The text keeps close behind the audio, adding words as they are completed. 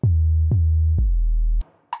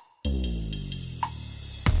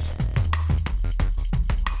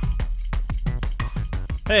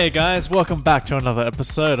Hey guys, welcome back to another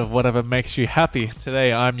episode of Whatever Makes You Happy.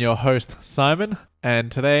 Today I'm your host, Simon, and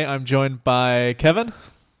today I'm joined by Kevin.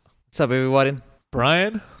 What's up, everybody?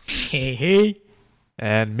 Brian. Hey.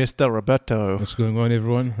 And Mr. Roberto. What's going on,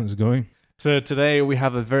 everyone? How's it going? So today we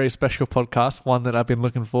have a very special podcast, one that I've been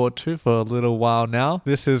looking forward to for a little while now.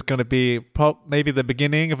 This is going to be maybe the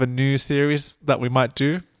beginning of a new series that we might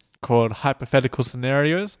do called Hypothetical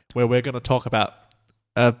Scenarios, where we're going to talk about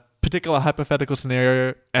a particular hypothetical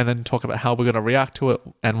scenario and then talk about how we're going to react to it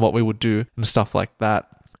and what we would do and stuff like that.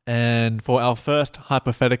 And for our first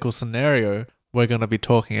hypothetical scenario, we're going to be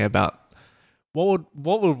talking about what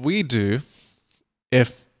would we do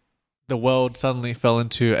if the world suddenly fell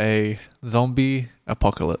into a zombie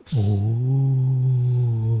apocalypse.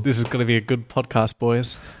 Ooh. This is going to be a good podcast,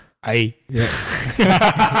 boys. Yeah.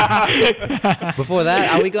 Before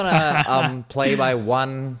that, are we gonna play by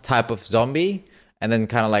one type of zombie and then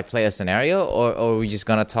kind of like play a scenario, or are we just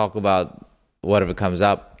gonna talk about whatever comes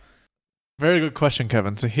up? Very good question,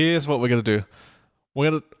 Kevin. So here's what we're going to do.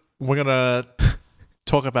 We're gonna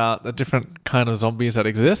talk about the different kind of zombies that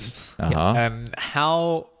exist and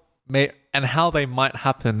how they might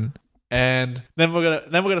happen. And then we're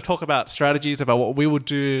gonna talk about strategies about what we would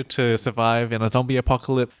do to survive in a zombie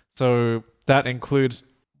apocalypse. So that includes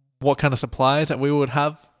what kind of supplies that we would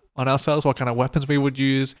have on ourselves, what kind of weapons we would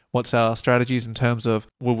use, what's our strategies in terms of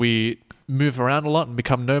will we move around a lot and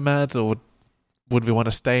become nomads, or would we want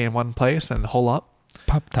to stay in one place and hole up?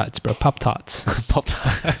 Pop-Tarts, bro. Pop-Tarts.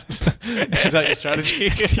 Pop-Tarts. Is that your strategy?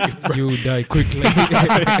 You die quickly.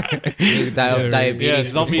 You die of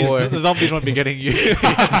diabetes. The zombies won't be getting you.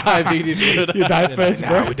 Diabetes. You die first,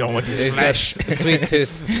 bro. We don't want this It's flesh. that sweet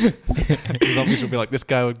tooth. The zombies will be like, this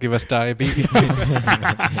guy would give us diabetes.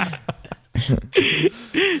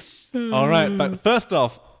 All right, but first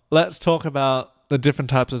off, let's talk about the different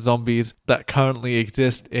types of zombies that currently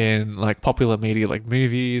exist in like popular media, like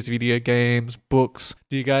movies, video games, books.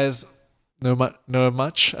 Do you guys know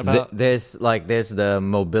much about? There's the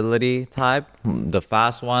mobility type, the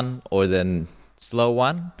fast one, or the slow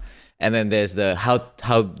one, and then there's the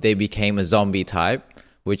how they became a zombie type,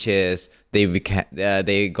 which is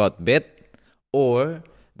they got bit, or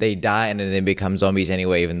they die and then they become zombies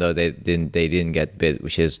anyway, even though they didn't get bit,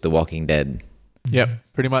 which is The Walking Dead. Yep,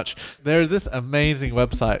 pretty much. There's this amazing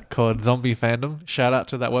website called Zombie Fandom. Shout out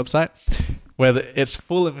to that website, where it's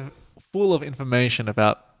full of information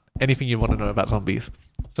about anything you want to know about zombies.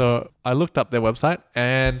 So I looked up their website,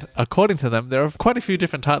 and according to them, there are quite a few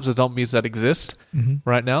different types of zombies that exist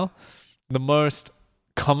right now. The most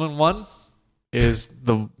common one is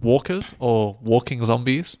the walkers or walking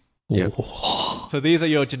zombies. Yep. So these are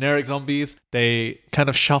your generic zombies. They kind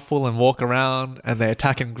of shuffle and walk around, and they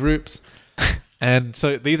attack in groups. And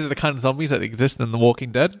so these are the kind of zombies that exist in The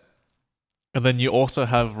Walking Dead. And then you also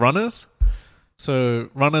have runners. So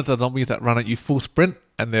runners are zombies that run at you full sprint,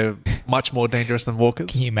 and they're much more dangerous than walkers.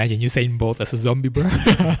 Can you imagine Usain Bolt as a zombie, bro?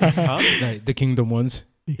 Like the Kingdom ones.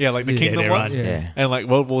 Yeah, like the Kingdom they ones. run. Yeah. And like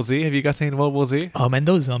World War Z. Have you guys seen World War Z? Oh man,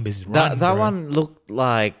 those zombies run. That bro. one looked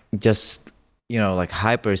like just like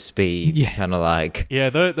hyper speed, Yeah. kind of like Yeah,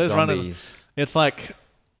 those zombies. runners. It's like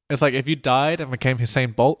if you died and became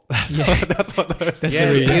Usain Bolt. Yeah. That's what those. That's Yeah,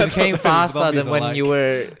 really- you that's became what those faster zombies than are when like. you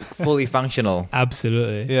were fully functional.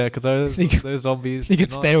 Absolutely. Yeah, because those zombies. You get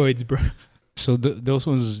do not- steroids, bro. So those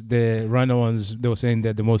ones, the runner ones, they were saying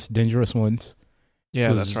they're the most dangerous ones. Yeah,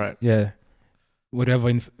 'Cause, that's right. Yeah.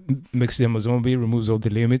 Whatever makes them a zombie removes all the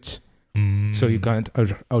limits. So you can't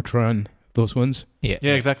outrun those ones. Yeah.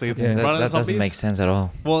 Yeah, exactly. Yeah. Running That doesn't zombies. make sense at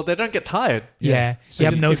all. Well, they don't get tired. Yeah. So you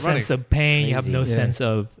have just no keep running. sense of pain. You have Crazy. no Yeah. sense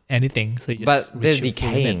of anything. So you just But they're reach your full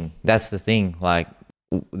limit. decaying. That's the thing. Like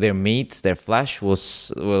their meats, their flesh will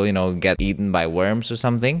get eaten by worms or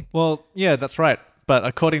something. Well, yeah, that's right. But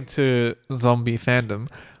according to Zombie Fandom,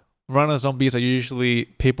 runner zombies are usually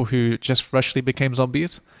people who just freshly became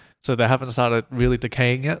zombies. So they haven't started really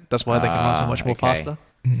decaying yet. That's why they can run so much more okay. faster.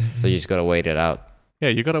 So you just gotta wait it out. Yeah,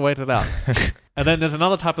 you got to wait it out. And then there's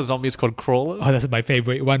another type of zombies called crawlers. Oh, that's my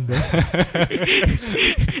favorite one, bro.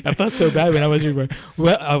 I felt so bad when I was reading.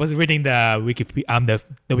 Well, I was reading the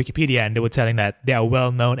Wikipedia, and they were telling that they are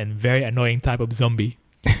well-known and very annoying type of zombie.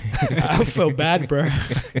 I felt bad, bro.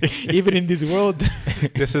 Even in this world.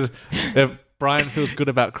 This is if Brian feels good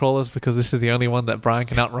about crawlers because this is the only one that Brian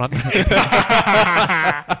can outrun.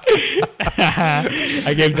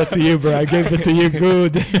 I gave that to you, bro. I gave that to you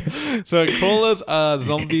good. So crawlers are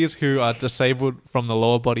zombies who are disabled from the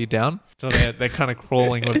lower body down. So they're kind of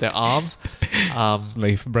crawling with their arms.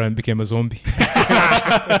 Like if Brian became a zombie.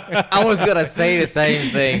 I was gonna say the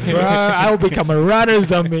same thing. Bro, I will become a runner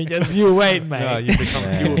zombie. Just you wait, man.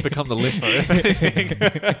 Yeah, you will become the limbo. If anything.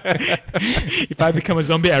 If I become a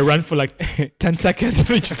zombie, I run for like 10 seconds,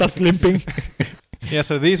 which starts limping. Yeah,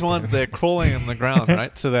 so these ones, they're crawling on the ground,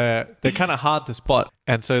 right? So they're kind of hard to spot.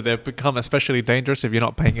 And so they become especially dangerous if you're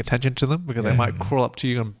not paying attention to them because they might crawl up to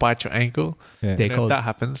you and bite your ankle. Yeah. They And call if that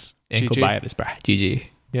happens, ankle GG. biters, bro. GG.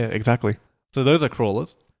 Yeah, exactly. So those are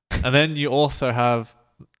crawlers. And then you also have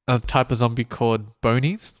a type of zombie called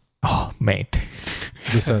bonies. Oh, mate.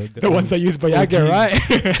 These are The ones that use Viagra,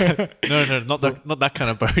 right? No, not that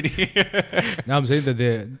kind of bony. Now I'm saying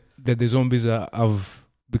that the zombies have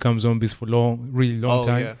become zombies for really long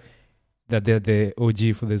time. Yeah. That they're the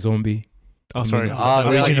OG for the zombie. Oh, sorry. The I thought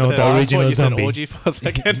you original- said- the I thought original you said zombie. orgy for a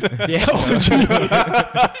second. Yeah,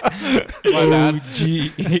 My bad.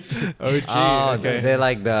 OG. OG. Oh, okay. they're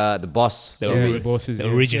like the boss. The zombies. Yeah, bosses, The yeah.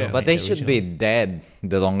 original. But mate, they the should original. be dead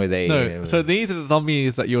the longer they. No, so these are the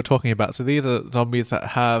zombies that you're talking about. So these are zombies that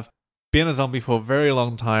have been a zombie for a very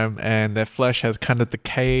long time and their flesh has kind of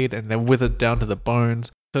decayed and they're withered down to the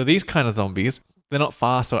bones. So these kind of zombies, they're not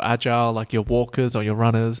fast or agile like your walkers or your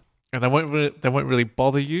runners, and they won't really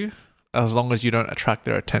bother you as long as you don't attract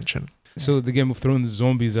their attention. So the Game of Thrones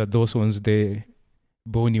zombies are those ones, the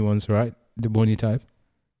bony ones, right? The bony type.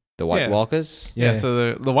 the White Yeah. Walkers. Yeah,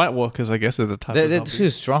 so the White Walkers, I guess, are the type They're of zombies. too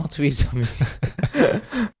strong to be zombies.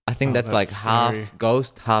 I think Oh, that's like that's half scary.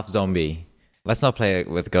 ghost, half zombie. Let's not play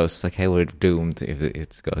with ghosts. Okay, we're doomed if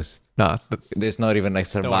it's ghost. Nah, There's not even like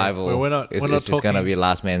worry. survival. We're not it's just gonna talking- be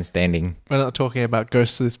last man standing. we're not talking about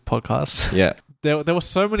ghosts this podcast. Yeah. There were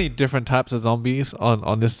so many different types of zombies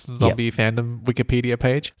on this zombie fandom Wikipedia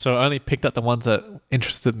page, so I only picked up the ones that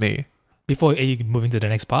interested me. Before you moving to the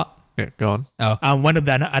next part. Yeah, go on. Oh, one of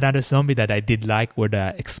the another zombie that I did like were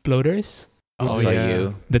the exploders, Oh, so yeah.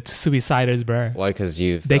 you. the suiciders, bro. Why? Because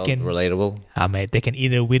you They felt can- relatable. Mate, they can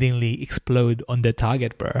either willingly explode on their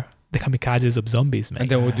target, bro. The kamikazes of zombies, man. And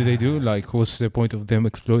then what do they do? Like, what's the point of them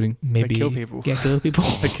exploding? Maybe kill people. Yeah, kill people.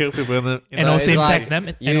 They kill people in the. And So also it's infect like them.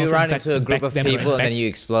 and You also run infect- into a group infect of them, people and then infect- you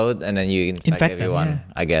explode and then you infect, Infect them, everyone.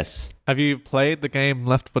 yeah. I guess. Have you played the game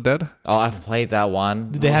Left 4 Dead? Oh, I've played that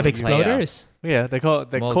one. Do they have Multiplayer. exploders? Yeah, they're called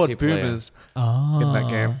Multiplayer. boomers Oh. in that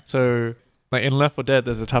game. So, like in Left 4 Dead,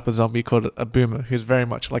 there's a type of zombie called a boomer who's very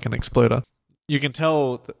much like an exploder. You can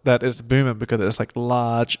tell that it's a boomer because it's like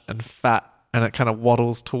large and fat, and it kind of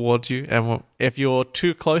waddles towards you. And if you're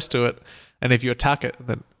too close to it, and if you attack it,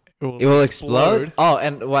 then it It will explode. Oh,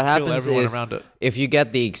 and what Kill happens everyone is around it. if you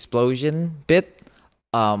get the explosion bit,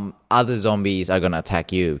 other zombies are gonna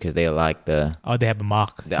attack you because they like the Oh, they have a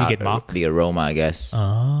mark. You get marked. the aroma, I guess.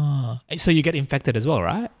 Oh. So you get infected as well,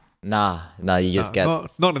 right? Nah, you just get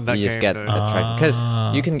not in that you game. just get no. attracted because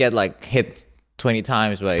Ah. you can get like hit 20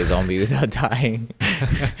 times by a zombie without dying.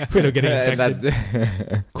 Without getting And infected.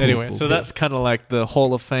 Anyway, cool, so cool. that's kind of like the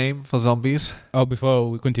Hall of Fame for zombies. Oh, before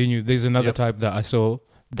we continue, there's another Yep. type that I saw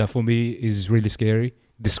that for me is really scary.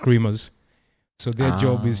 The screamers. So their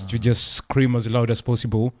job is to just scream as loud as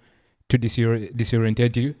possible to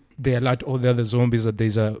disorientate you. They alert all the other zombies that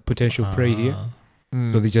there's a potential prey here.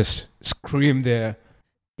 Mm. So they just scream their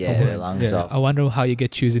Yeah, Oh, their lungs yeah. off. I wonder how you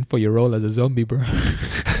get chosen for your role as a zombie, bro.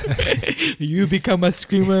 You become a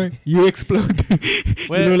screamer, you explode.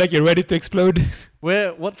 Where- You know, like you're ready to explode.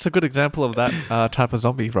 What's a good example of that type of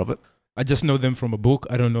zombie, Robert? I just know them from a book.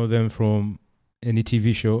 I don't know them from any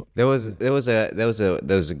TV show. There was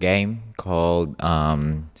a game called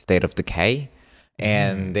State of Decay,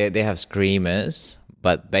 and they have screamers,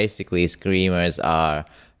 but basically screamers are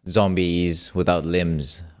zombies without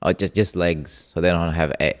limbs or just legs, so they don't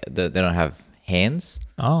have hands.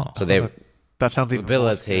 Oh. So they That sounds even more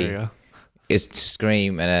Ability. scarier. is to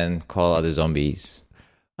scream and then call other zombies.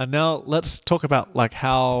 And now let's talk about like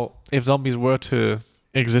how if zombies were to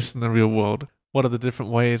exist in the real world, what are the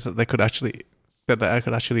different ways that they could actually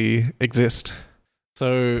exist?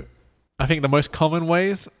 So I think the most common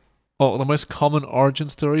ways or the most common origin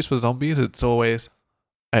stories for zombies, it's always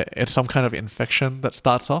it's some kind of infection that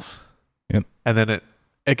starts off. Yep. And then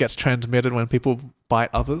it gets transmitted when people bite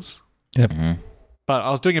others. Mhm. But I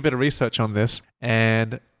was doing a bit of research on this,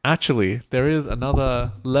 and actually, there is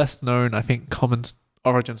another less known, I think, common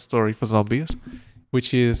origin story for zombies,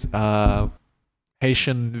 which is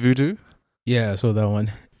Haitian voodoo. Yeah, I saw that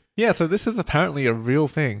one. Yeah, so this is apparently a real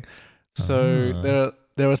thing. So Ah.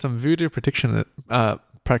 there are some voodoo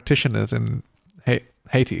practitioners in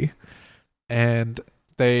Haiti, and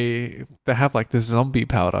they have like this zombie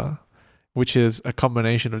powder, which is a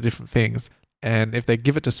combination of different things. And if they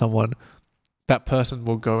give it to someone, that person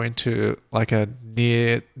will go into like a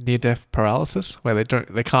near death paralysis where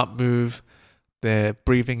they can't move their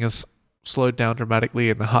breathing is slowed down dramatically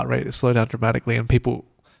and the heart rate is slowed down dramatically, and people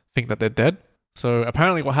think that they're dead. So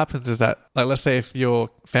apparently what happens is that, like, let's say if your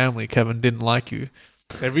family, Kevin, didn't like you,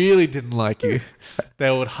 they really didn't like you, they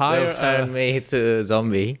would hire They'll turn me to a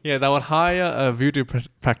zombie. they would hire a voodoo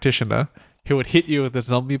practitioner who would hit you with the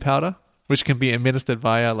zombie powder, which can be administered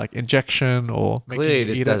via like injection or making Clearly, you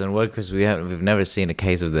this eat it. doesn't work because we've never seen a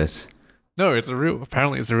case of this. No,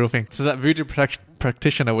 apparently it's a real thing. So that voodoo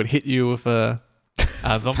practitioner would hit you with a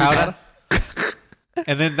zombie powder,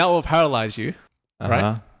 and then that will paralyze you, right?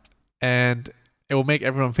 Uh-huh. And it will make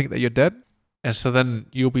everyone think that you're dead, and so then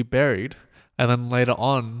you'll be buried, and then later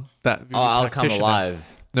on that voodoo I'll come practitioner- alive.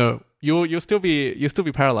 No, you'll still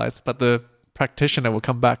be paralyzed, but the practitioner will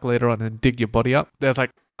come back later on and dig your body up. There's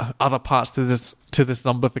like other parts to this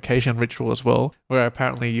zombification ritual as well, where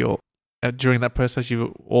apparently you'll during that process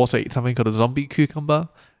you also eat something called a zombie cucumber,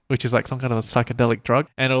 which is like some kind of a psychedelic drug,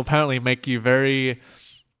 and it'll apparently make you very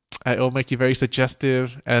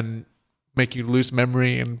suggestive and make you lose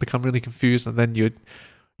memory and become really confused, and then you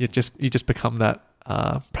just become that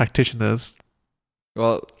practitioner's.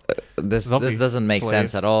 Well, this Zombie doesn't make slave.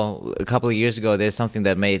 sense at all. A couple of years ago, there's something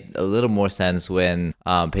that made a little more sense when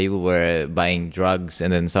people were buying drugs,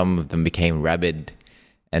 and then some of them became rabid,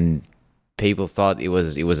 and people thought it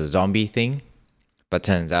was a zombie thing, but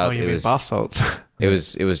turns out you it mean was bath salts? it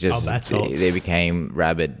was just bath salts. they became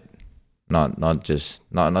rabid, not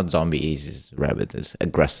zombies. It's rabid, it's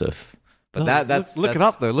aggressive. But No, that's look it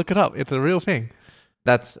up though. Look it up. It's a real thing.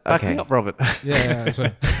 That's Back okay. me up, Robert. Yeah, so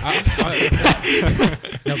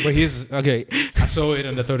no, but he's okay. I saw it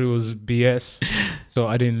and I thought it was BS, so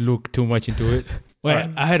I didn't look too much into it. Well, Right.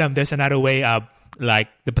 I heard there's another way of like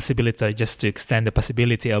the possibility, just to extend the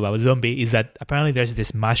possibility of a zombie, is that apparently there's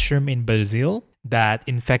this mushroom in Brazil that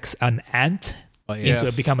infects an ant into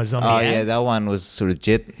Yes. become a zombie Oh ant. yeah, that one was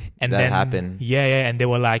legit. And that then happened. Yeah, and they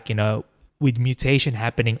were like, with mutation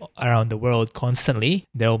happening around the world constantly,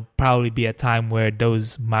 there'll probably be a time where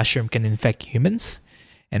those mushroom can infect humans,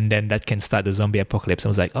 and then that can start the zombie apocalypse. I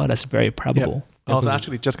was like, oh, that's very probable. I was because-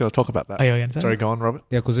 actually just going to talk about that. Oh, yeah, Sorry, go on, Robert.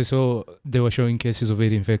 Yeah, because they were showing cases of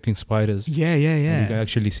it infecting spiders. Yeah, And you can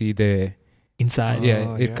actually see the inside.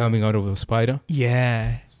 Oh, it yeah. coming out of a spider's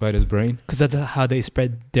brain. Because that's how they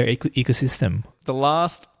spread their ecosystem. The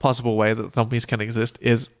last possible way that zombies can exist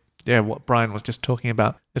is, what Brian was just talking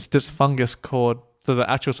about. It's this fungus called, so the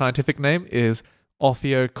actual scientific name is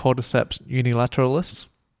Ophiocordyceps unilateralis,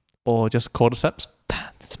 or just cordyceps.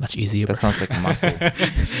 That's much easier. That sounds like a muscle.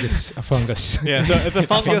 This a fungus. Yeah, so it's a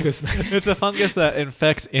fungus. Fungus. It's a fungus that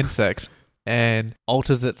infects insects and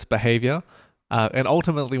alters its behavior. And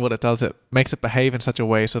ultimately what it does, it makes it behave in such a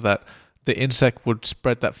way so that the insect would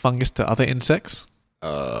spread that fungus to other insects.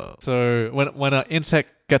 So when an insect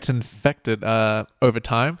gets infected over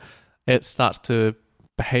time, it starts to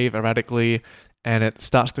behave erratically, and it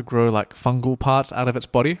starts to grow like fungal parts out of its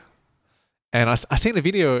body. And I seen the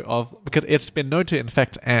video because it's been known to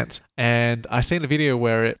infect ants, and I seen a video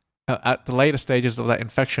where it at the later stages of that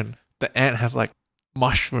infection, the ant has like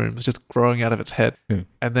mushrooms just growing out of its head. Yeah.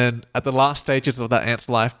 And then at the last stages of that ant's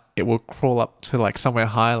life, it will crawl up to like somewhere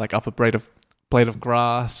high, like up a blade of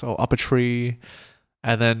grass or up a tree,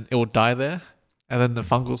 and then it will die there. And then the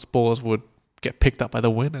fungal spores would get picked up by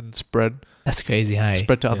the wind and spread That's crazy, hey?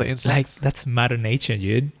 to other insects. Like, that's Mother Nature,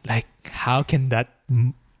 dude. Like, how can that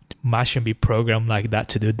mushroom be programmed like that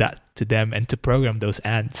to do that to them and to program those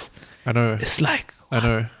ants? I know. It's like, I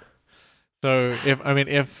know. So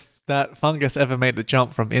if that fungus ever made the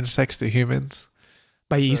jump from insects to humans,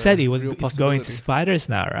 but you said real it's going to possibility. spiders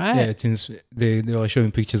now, right? Yeah, it seems they are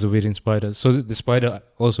showing pictures of it in spiders. So the spider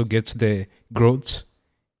also gets the growths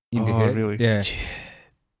in the Oh, head. really? Yeah.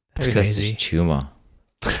 That's Maybe that's crazy. just tumor.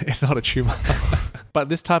 it's not a tumor. But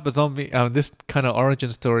this type of zombie, this kind of origin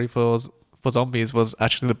story for zombies was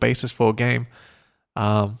actually the basis for a game,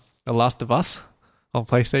 The Last of Us on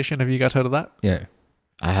PlayStation. Have you guys heard of that? Yeah.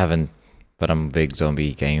 I haven't, but I'm a big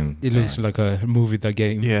zombie game. It looks like a movie, that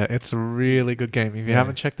game. Yeah, it's a really good game. If you Yeah.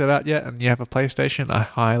 haven't checked it out yet and you have a PlayStation, I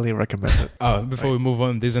highly recommend it. Before we move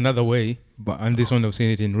on, there's another way, and this one I've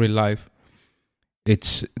seen it in real life.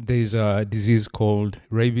 There's a disease called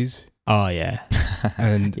rabies, Oh, yeah.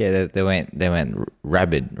 and Yeah, they went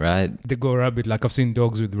rabid, right? they go rabid. Like I've seen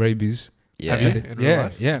dogs with rabies. Yeah. Have you? Yeah, In real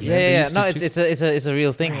life? Yeah, yeah, man, No, they used it's a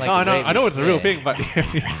real thing. Like No, I know it's a real yeah. thing, but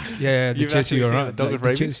yeah, they You've chase you actually seen around. a dog with they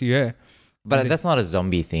rabies? chase you, yeah. But that's not a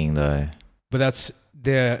zombie thing, though. But that's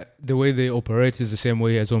the way they operate is the same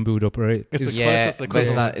way a zombie would operate. it's the It's- Yeah, closest but it's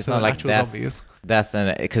equivalent not- it's to not like actual death. zombies. Death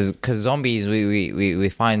and because zombies, we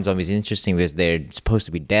find zombies interesting because they're supposed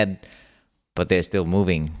to be dead, but they're still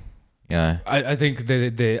moving. Yeah. I think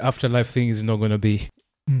the afterlife thing is not gonna be.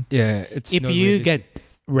 Mm. Yeah, it's If not you realistic. get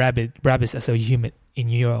rabbits as a human in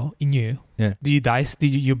you, Yeah. do you die?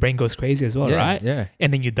 Your brain goes crazy as well, yeah, right? Yeah,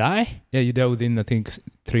 And then you die. yeah. You die within I think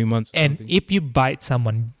 3 months. Or And something. if you bite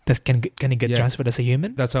someone, that can it get Yeah. transferred as a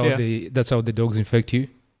human? that's how Yeah. the dogs infect you.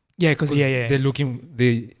 Yeah, because 'Cause they're looking.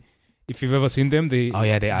 If you've ever seen them, they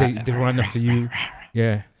they run after you.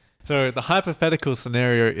 Yeah. So the hypothetical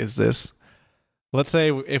scenario is this. Let's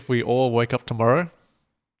say if we all wake up tomorrow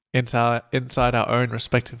inside our own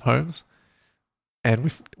respective homes,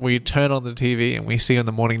 and we turn on the TV and we see on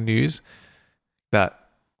the morning news that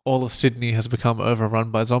all of Sydney has become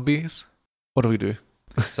overrun by zombies. What do we do?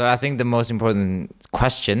 So I think the most important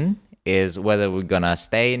question is whether we're gonna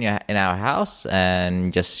stay in our house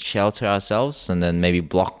and just shelter ourselves and then maybe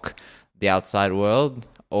block the outside world,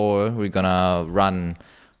 or we're gonna run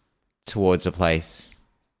towards a place.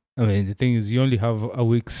 I mean, the thing is, you only have a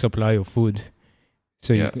week's supply of food,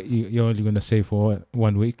 so Yeah. you're only gonna stay for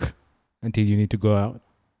 1 week until you need to go out.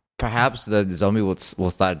 Perhaps the zombie will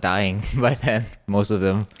start dying by then. Most of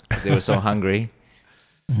them, 'cause they were so hungry.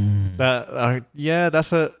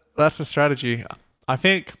 That's a strategy. I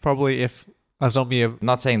think probably if a zombie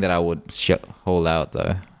Not saying that I would hold out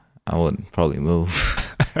though. I would probably move.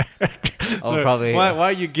 So probably. why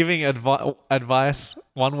are you giving advice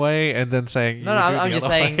one way and then saying No, you do I'm the just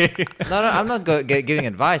other saying. way? No, I'm not giving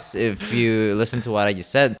advice. If you listen to what I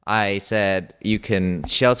just said, I said you can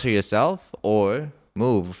shelter yourself or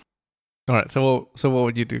move. All right. So what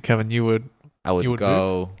would you do, Kevin? You would. I would You would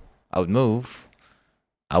go. I would move.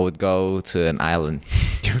 I would go to an island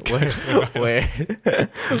You would go to an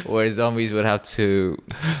where zombies would have to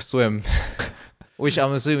swim, which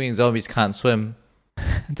I'm assuming zombies can't swim.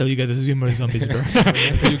 Until you get the swimmer zombies, bro.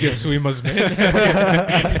 Until you get swimmers, man.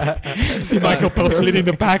 See Michael Phelps leading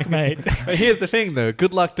the pack, mate. But here's the thing, though.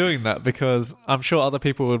 Good luck doing that because I'm sure other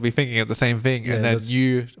people would be thinking of the same thing, Yeah, and then that's-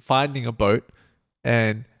 you finding a boat,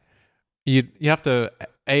 and you have to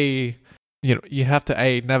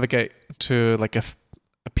navigate to like a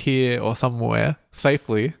pier or somewhere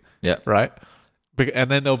safely. Yeah. Right. And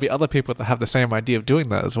then there'll be other people that have the same idea of doing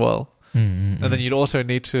that as well. And then you'd also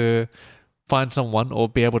need to find someone or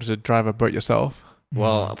be able to drive a boat yourself.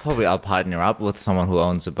 Well, probably I'll partner up with someone who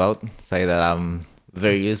owns a boat. Say that I'm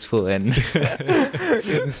very useful in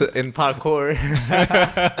in parkour.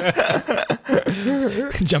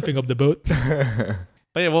 Jumping up the boat.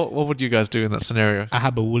 But yeah, what would you guys do in that scenario? I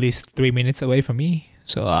have a Woolies 3 minutes away from me,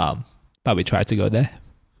 so probably try to go there.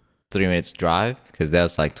 3 minutes drive, because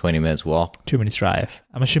that's like 20 minutes walk. 2 minutes drive.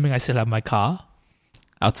 I'm assuming I still have my car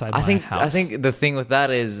outside my house. I think the thing with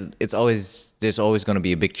that is there's always going to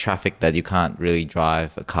be a big traffic that you can't really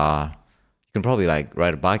drive a car. You can probably like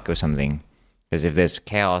ride a bike or something, because if there's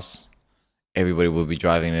chaos, everybody will be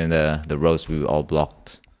driving and the roads will be all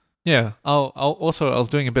blocked. Yeah. I was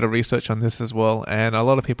doing a bit of research on this as well, and a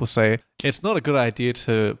lot of people say it's not a good idea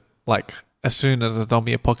to, like, as soon as a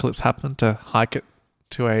zombie apocalypse happens, to hike it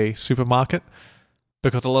to a supermarket,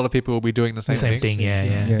 because a lot of people will be doing the the same same thing. Yeah.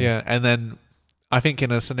 Yeah, and then I think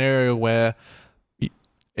in a scenario where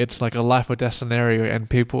it's like a life or death scenario and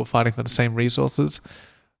people are fighting for the same resources,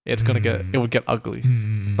 it would get ugly.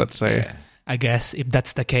 Let's say. Yeah. I guess if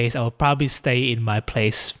that's the case, I will probably stay in my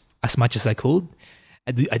place as much as I could.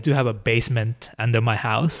 I do have a basement under my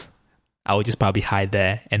house. I would just probably hide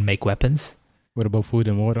there and make weapons. What about food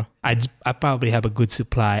and water? I probably have a good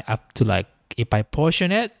supply up to, like, if I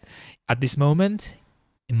portion it at this moment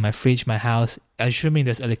in my fridge, my house, assuming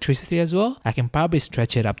there's electricity as well, I can probably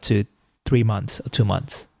stretch it up to 3 months or 2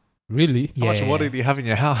 months. Really? How much water do you have in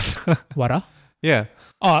your house? Water? Yeah.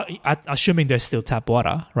 Oh, assuming there's still tap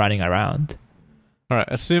water running around. All right.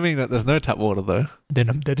 Assuming that there's no tap water though. Then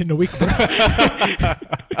I'm dead in a week, bro.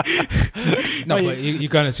 No, but you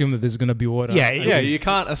can't assume that there's gonna be water. Yeah, Yeah, you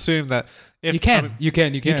can't assume that. If, You can. I mean, You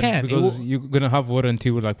can can. because you're gonna have water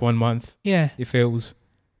until like 1 month. Yeah. It fails.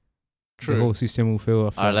 True. The whole system will fail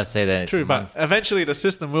after. Or let's say that it's true, a but month. eventually the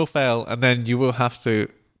system will fail, and then you will have to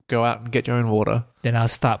go out and get your own water. Then I'll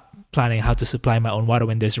start planning how to supply my own water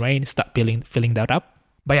when there's rain, start filling that up.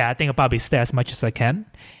 But yeah, I think I'll probably stay as much as I can.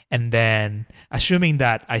 And then, assuming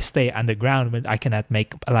that I stay underground when I cannot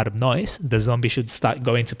make a lot of noise, the zombie should start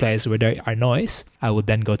going to places where there are noise. I would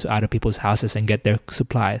then go to other people's houses and get their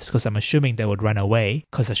supplies, because I'm assuming they would run away,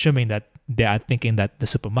 because assuming that they are thinking that the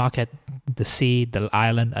supermarket, the sea, the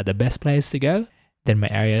island are the best place to go, then my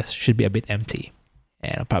area should be a bit empty.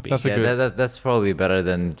 And I'll probably... That's a good. That's probably better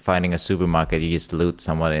than finding a supermarket. You just loot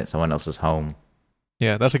someone else's home.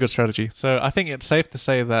 Yeah, that's a good strategy. So I think it's safe to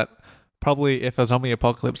say that probably if a zombie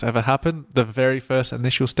apocalypse ever happened, the very first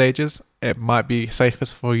initial stages, it might be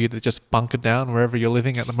safest for you to just bunker down wherever you're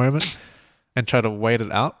living at the moment and try to wait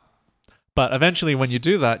it out. But eventually when you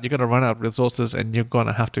do that, you're going to run out of resources and you're going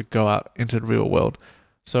to have to go out into the real world.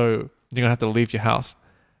 So you're going to have to leave your house.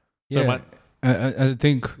 So Yeah, I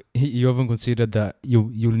think you haven't considered that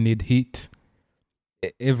you'll need heat.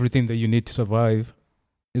 Everything that you need to survive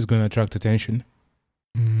is going to attract attention.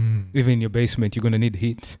 Even in your basement, you're going to need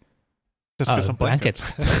heat. just get some blankets.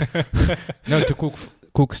 No, to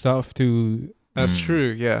cook stuff. That's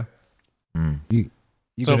true, yeah. You're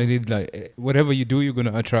So- going to need, like, whatever you do, you're going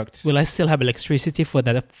to attract. Will I still have electricity for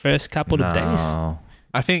the first couple of days? No.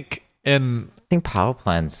 I think I think power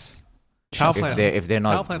plants. Power if plants- they're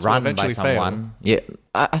power not plants will run by eventually someone,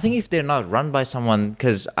 I think if they're not run by someone,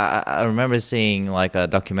 because I remember seeing like a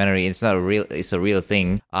documentary. It's not a real. It's a real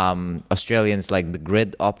thing. Australians, like the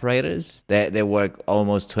grid operators, they work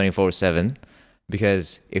almost 24/7,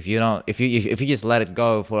 because if you just let it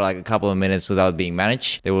go for like a couple of minutes without being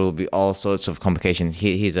managed, there will be all sorts of complications.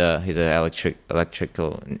 He's a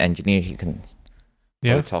electrical engineer. He can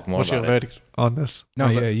probably talk more What's your about it. verdict on this? No,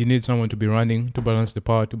 yeah, you need someone to be running to balance the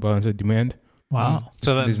power, to balance the demand. Wow.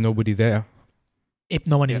 So then, There's nobody there. If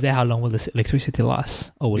no one is Yeah. there, how long will this electricity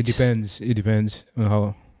last? Or will It depends. It depends on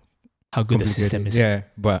how how good the complicated- system is Yeah,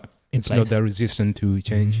 but in it's place. not that resistant to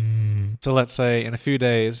change. so let's say in a few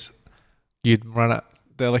days, you'd run out.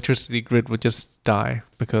 The electricity grid would just die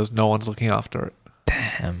because no one's looking after it.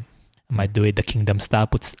 Damn. I might do it the kingdom style,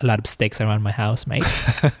 put a lot of stakes around my house, mate.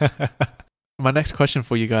 My next question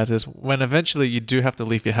for you guys is: when eventually you do have to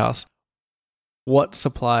leave your house, what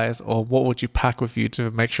supplies or what would you pack with you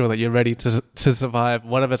to make sure that you're ready to survive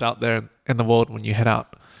whatever's out there in the world when you head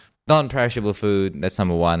out? Non-perishable food. That's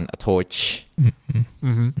number one. A torch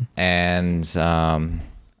Mm-hmm. and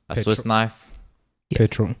a Swiss Petrol. knife. Yeah.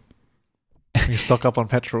 Petrol. You stock up on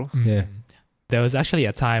petrol. Yeah. There was actually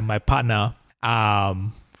a time my partner,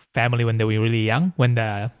 family, when they were really young,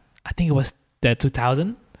 I think it was the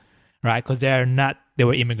 2000, right? Because they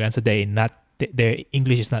were immigrants, so their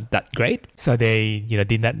English is not that great. So they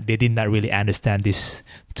did not really understand this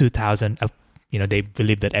 2000. They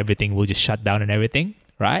believed that everything will just shut down and everything,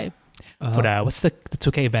 right? For the what's the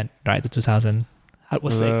 2K event, right? The 2000.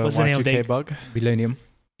 What's the name of Y2K the bug? Millennium.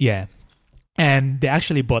 Yeah. And they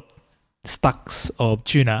actually bought stocks of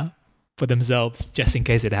tuna for themselves just in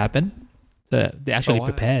case it happened. So they actually why-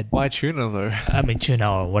 prepared. Why tuna though? I mean,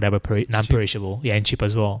 tuna or whatever, non-perishable. Yeah, and cheap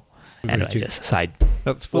as well. Anyway, cheap. just aside.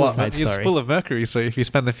 That's full. Well, It's side story. full of mercury. So if you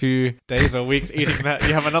spend a few days or weeks eating that,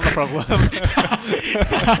 you have another problem. I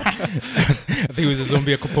think with the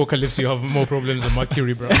zombie apocalypse, you have more problems than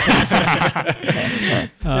mercury, bro. Yeah,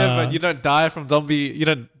 but you don't die from zombie. You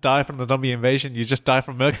don't die from the zombie invasion. You just die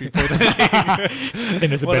from mercury poisoning. I think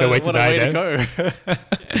there's a better way to what a die way then. to go.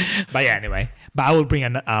 But yeah, anyway. But I will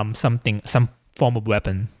bring some form of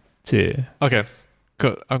weapon to. Okay,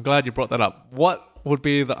 good. I'm glad you brought that up. What would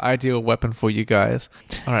be the ideal weapon for you guys?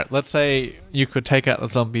 All right, let's say you could take out a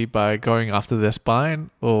zombie by going after their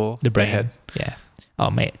spine or The their brain. head. Yeah.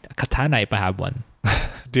 Oh, mate. A katana if I have one.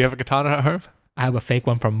 Do you have a katana at home? I have a fake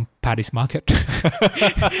one from Paddy's Market.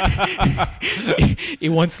 It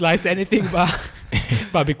won't slice anything,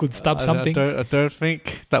 but we could stab something. I don't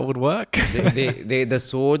think that would work. The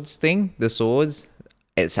swords thing,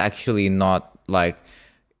 it's actually not like,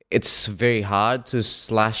 it's very hard to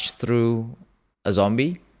slash through a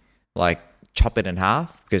zombie, like chop it in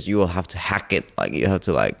half, because you will have to hack it. Like you have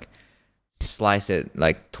to like slice it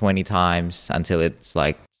like 20 times until it's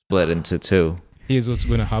like split into two. Here's what's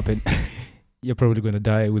going to happen. You're probably going to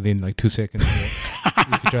die within like 2 seconds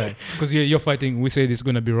if you try. Because you're fighting, we said it's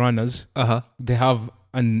going to be runners. They have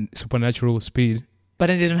a supernatural speed. But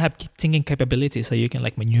then they don't have thinking capability, so you can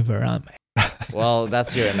like maneuver around. Well,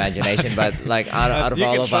 that's your imagination, but like out of You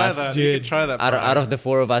all can of try us, that. You can try that. out of the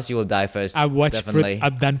four of us, you will die first. I've watched definitely.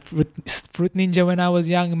 I've done Fruit Ninja when I was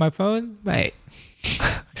young in my phone. Mate,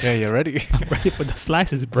 Yeah, you're ready. I'm ready for the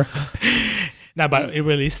slices, bro. No, but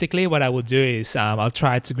realistically, what I would do is I'll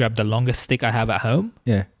try to grab the longest stick I have at home.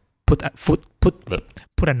 Yeah. Put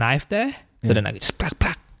a knife there, so Yeah. then I just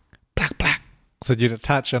plack. So you'd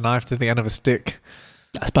attach a knife to the end of a stick.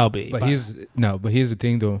 That's probably. But here's the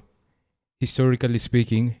thing though. Historically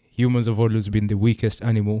speaking, humans have always been the weakest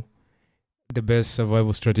animal. The best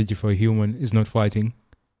survival strategy for a human is not fighting.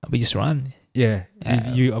 we just run. Yeah.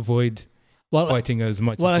 Yeah. You avoid Well, fighting as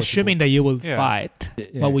much well, as assuming that you will Yeah. fight, possible.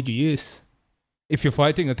 Yeah. what would you use? If you're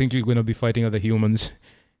fighting, I think you're going to be fighting other humans.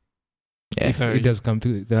 Yeah. If No, it does come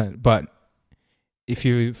to that. But if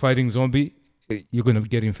you're fighting zombie, you're going to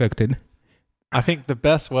get infected. I think the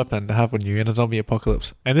best weapon to have when you're in a zombie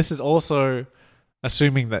apocalypse, and this is also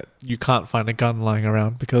assuming that you can't find a gun lying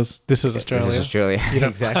around because this is Australia. This is Australia. You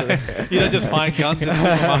don't Exactly. You don't just find guns in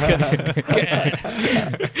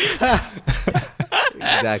supermarkets.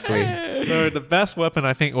 Exactly. So the best weapon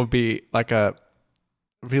I think would be like a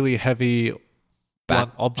really heavy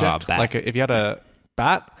blunt object. bat. Like if you had a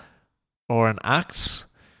bat or an axe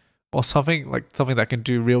or something that can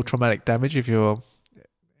do real traumatic damage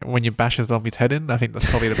when you bash a zombie's head in. I think that's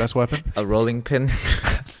probably the best weapon. A rolling pin.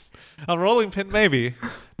 A rolling pin, maybe.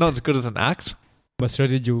 Not as good as an axe. But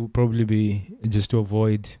strategy will probably be just to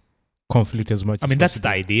avoid conflict as much I mean, as that's the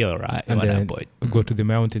possible. ideal, right? You And want to then avoid. Go to the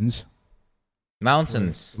mountains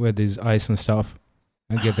Mountains. where there's ice and stuff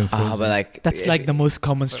and get them frozen. But like That's like the most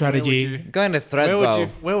common But where would strategy. you- going to Threadbow.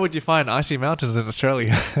 Where would you find icy mountains in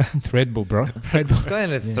Australia? Threadbow, bro. Going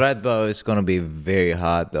to Threadbow is going to be very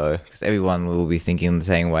hard though, because everyone will be thinking the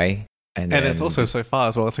same way. And And it's then- also so far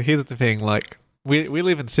as well. So here's the thing, like we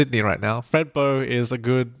live in Sydney right now. Threadbow is a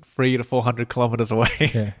good 300 to 400 kilometers away.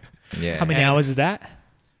 Yeah. yeah. How many And- hours is that?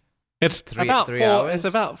 It's Three about 3 4 hours? It's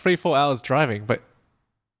about 3-4 hours driving, but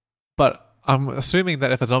I'm assuming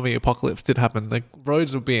that if a zombie apocalypse did happen, the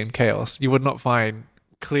roads would be in chaos. You would not find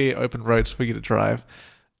clear open roads for you to drive.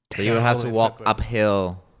 So you would have to Holy walk Threadbow.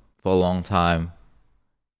 uphill for a long time,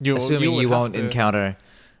 assuming would you have won't to- encounter.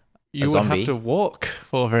 You would zombie. have to walk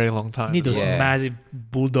for a very long time. You need those Yeah. massive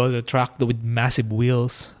bulldozer truck with massive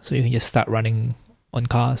wheels, so you can just start running on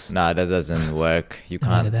cars. Nah, that doesn't work. You Look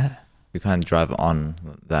at can't. that. You can't drive on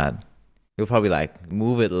that. You'll probably like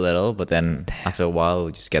move it a little, but then after a while,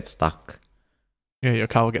 it'll just get stuck. Yeah, your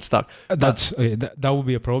car will get stuck. That's that would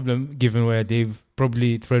be a problem given where they've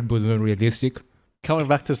probably Threadbow is not realistic. Coming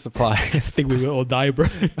back to supply. I think we will all die, bro.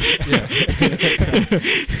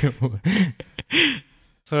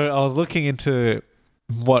 So I was looking into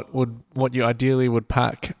what you ideally would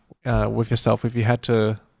pack with yourself if you had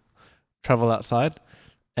to travel outside,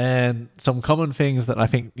 and some common things that I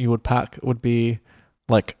think you would pack would be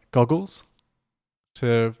like goggles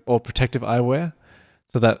or protective eyewear,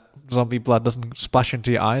 so that zombie blood doesn't splash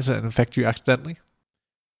into your eyes and infect you accidentally.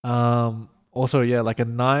 Also, yeah, like a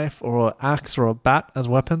knife or an axe or a bat as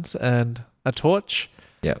weapons, and a torch.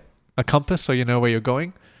 Yep. A compass so you know where you're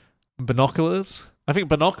going. Binoculars. I think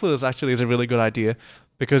binoculars actually is a really good idea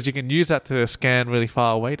because you can use that to scan really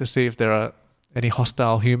far away to see if there are any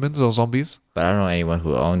hostile humans or zombies. But I don't know anyone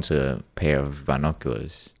who owns a pair of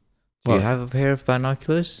binoculars. Do Well- you have a pair of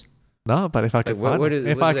binoculars? No, but if I could Like, find where one. do-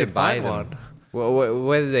 If where I do they could buy find them? one.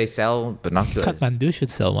 Where do they sell binoculars? Kathmandu should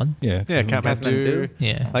sell one. Yeah. Yeah, Kathmandu. Kathmandu?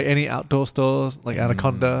 Yeah. Like any outdoor stores, like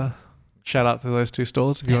Anaconda. Shout out to those 2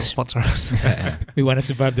 stores if you want to Yes. sponsor us. We want to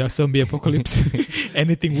survive the zombie apocalypse.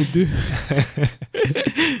 Anything will do.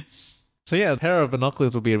 So yeah, a pair of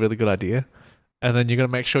binoculars would be a really good idea. And then you're going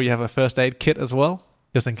to make sure you have a first aid kit as well,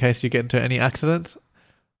 just in case you get into any accidents.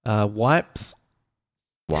 Wipes,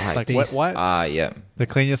 Why? like wet wipes Yeah. to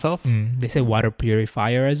clean yourself. They say water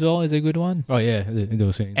purifier as well is a good one. Oh yeah, they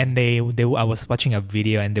were saying. And I was watching a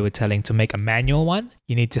video and they were telling to make a manual one,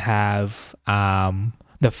 you need to have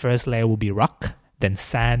the first layer will be rock, then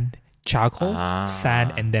sand, charcoal,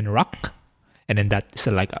 sand, and then rock, and then that's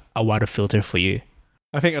like a water filter for you.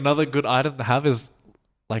 I think another good item to have is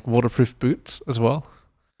like waterproof boots as well.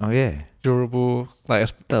 Oh yeah. Durable, like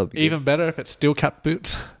it's That'll be even better if it's steel cap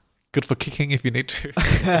boots. Good for kicking if you need to.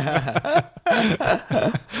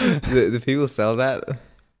 the people sell that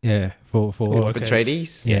yeah, for for workers.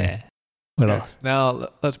 tradies. Yeah. What Okay. else? Now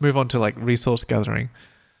let's move on to like resource gathering.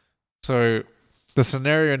 So the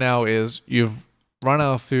scenario now is you've run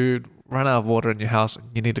out of food, run out of water in your house, and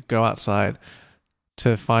you need to go outside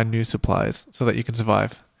to find new supplies so that you can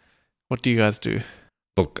survive. What do you guys do?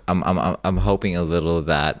 Look, I'm hoping a little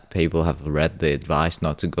that people have read the advice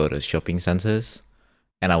not to go to shopping centers,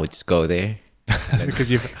 and I would just go there.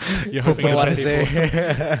 Because you're Hope hoping for what enough is people,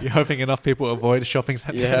 there. you're hoping enough people avoid shopping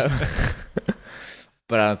centers. Yeah.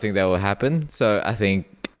 But I don't think that will happen. So I think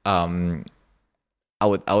I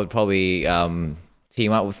would probably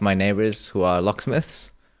team up with my neighbors who are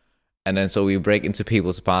locksmiths, and then so we break into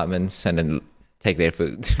people's apartments and then take their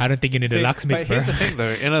food. I don't think you need See, a locksmith, but bro. here's the thing though,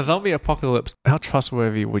 in a zombie apocalypse, how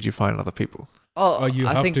trustworthy would you find other people? Oh, you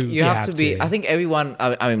I have think to- you have to be. to. I think everyone.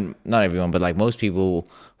 I mean, not everyone, but like most people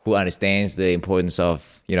who understands the importance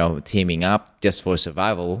of teaming up just for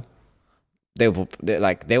survival. They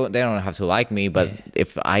don't have to like me, but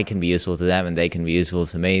if I can be useful to them and they can be useful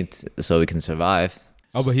to me, so we can survive.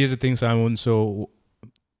 Oh, but here's the thing, Simon. So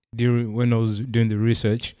when I was doing the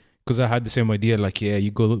research, because I had the same idea, like, yeah,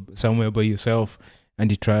 you go somewhere by yourself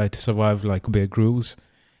and you try to survive like Bear Grylls.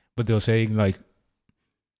 But they were saying, like,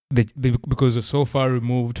 because we're so far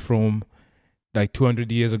removed from like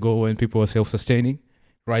 200 years ago when people were self-sustaining.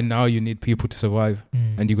 Right now, you need people to survive,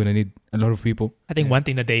 and you're gonna need a lot of people. I think one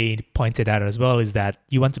thing that they pointed out as well is that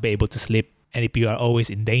you want to be able to sleep, and if you are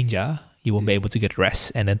always in danger, you won't be able to get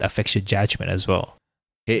rest, and it affects your judgment as well.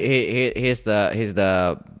 Here's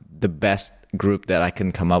the best group that I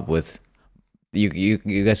can come up with. You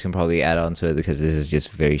guys can probably add on to it because this is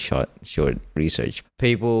just very short research.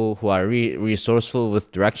 People who are resourceful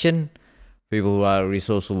with direction, people who are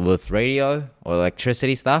resourceful with radio or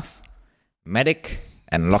electricity stuff, medic,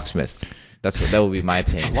 and locksmith. That will be my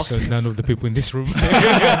team. So none of the people in this room. So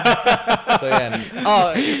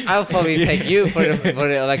I'll probably take you for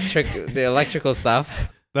the electrical stuff.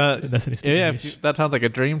 That's an that sounds like a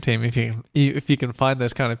dream team. If you can find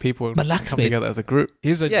those kind of people, but come together as a group.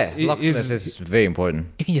 Locksmith is very important.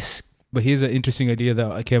 You can just. But here's an interesting idea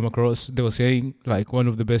that I came across. They were saying like one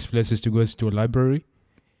of the best places to go is to a library,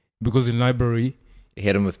 because in library, you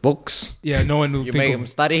hit them with books. Yeah, no one will you think make of them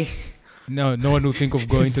study. No one will think of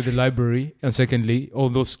going to the library. And secondly, all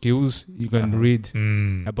those skills you can read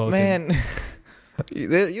about. Man, you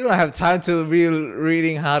don't have time to be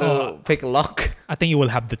reading how to pick a lock. I think you will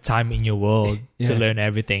have the time in your world to learn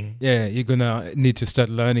everything. Yeah, you're gonna need to start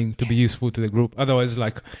learning to be useful to the group. Otherwise,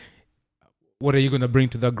 like, what are you gonna bring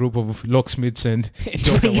to that group of locksmiths and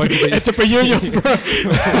entrepreneur, bro?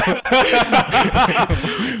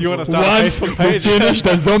 You want to start once we finish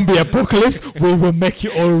the zombie apocalypse, we will make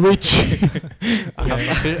you all rich. I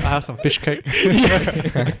have some fish cake.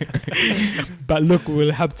 But look,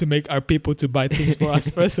 we'll have to make our people to buy things for us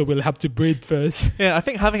first, so we'll have to breed first. Yeah, I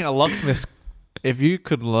think having a locksmith, if you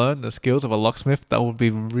could learn the skills of a locksmith, that would be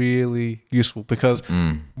really useful because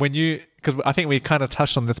because I think we kind of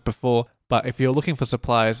touched on this before, but if you're looking for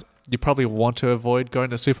supplies, you probably want to avoid going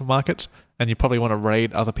to supermarkets and you probably want to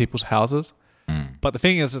raid other people's houses. But the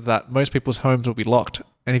thing is that most people's homes will be locked.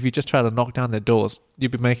 And if you just try to knock down their doors,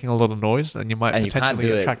 you'd be making a lot of noise and you might potentially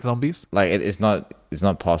attract zombies. Like it's not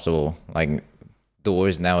possible. Like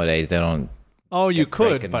doors nowadays, they don't. Oh, you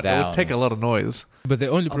could, but down. it would take a lot of noise. But the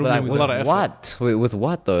only problem with what? With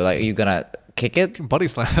what though? Like, are you gonna kick it? Body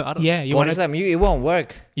slam. You body slam. It won't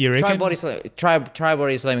work. You reckon? Try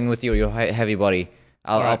body slamming with your heavy body.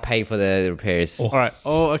 I'll pay for the repairs. All right.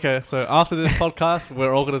 Oh, okay. So after this podcast,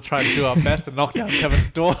 we're all gonna try to do our best to knock down Kevin's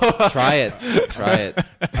door. Try it.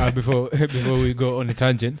 Before we go on a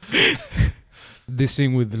tangent, this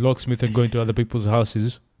thing with the locksmith and going to other people's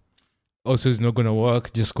houses also is not gonna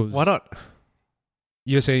work. Just cause. Why not?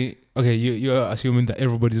 You're saying, okay, you're assuming that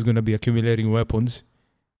everybody's going to be accumulating weapons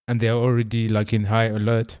and they're already like in high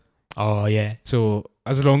alert. Oh, yeah. So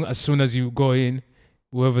as soon as you go in,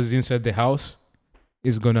 whoever's inside the house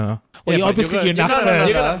is going to... Well, you knock first. You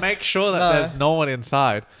got to make sure that there's no one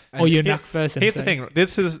inside. Or you knock first. Here's the thing.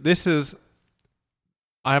 This is...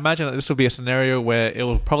 I imagine that this will be a scenario where it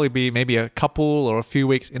will probably be maybe a couple or a few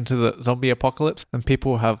weeks into the zombie apocalypse and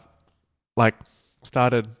people have like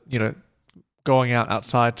started, going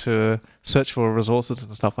outside to search for resources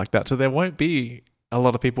and stuff like that. So there won't be a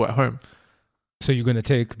lot of people at home. So you're going to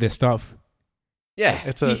take their stuff? Yeah.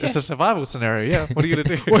 It's a survival scenario, yeah. What are you going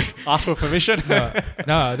to do? Ask for permission?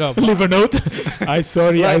 No. Leave a note. I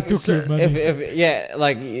took your money.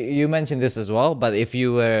 Like you mentioned this as well, but if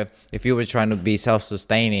you were trying to be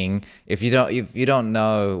self-sustaining, if you don't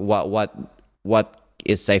know what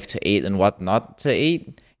is safe to eat and what not to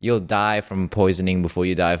eat, you'll die from poisoning before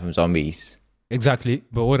you die from zombies. Exactly,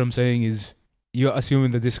 but what I'm saying is, you're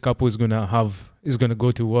assuming that this couple is gonna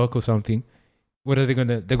go to work or something. What are they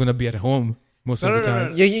gonna? They're gonna be at home most of the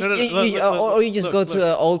time. Or you just go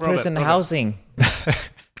to an old person housing.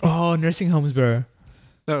 Oh, nursing homes, bro.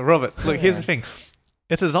 No, Robert. Look, here's the thing.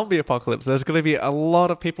 It's a zombie apocalypse. There's going to be a lot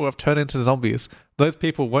of people who have turned into zombies. Those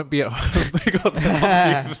people won't be at home because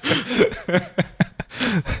they're zombies.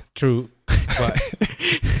 True. But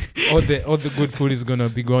all the good food is gonna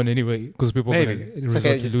be gone anyway because people are gonna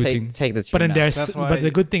resort to looting. Take the but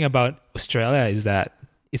the good thing about Australia is that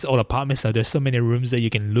it's all apartments now. There's so many rooms that you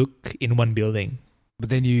can look in one building. But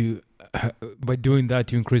then you, by doing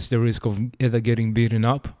that, you increase the risk of either getting beaten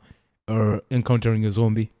up or encountering a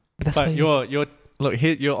zombie. But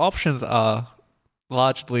your options are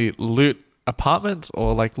largely loot apartments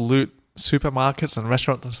or like loot supermarkets and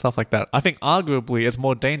restaurants and stuff like that. I think arguably it's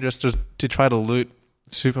more dangerous to try to loot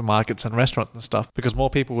supermarkets and restaurants and stuff because more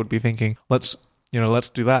people would be thinking, let's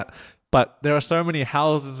do that. But there are so many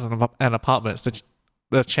houses and apartments that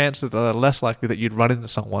the chances are less likely that you'd run into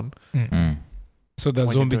someone. Mm-hmm. So the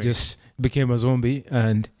zombie just became a zombie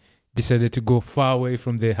and decided to go far away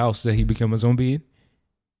from the house that he became a zombie in?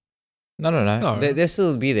 No. No. They'll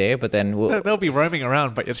still be there, but then They'll be roaming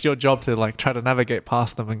around, but it's your job to like try to navigate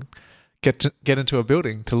past them and get into a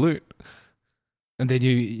building to loot. And then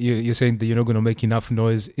you're saying that you're not going to make enough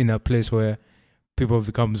noise in a place where people have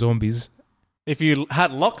become zombies. If you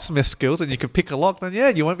had locksmith skills and you could pick a lock, then yeah,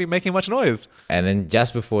 you won't be making much noise. and then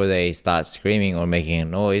just before they start screaming or making a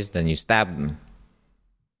noise, then you stab them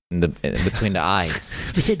in between the eyes.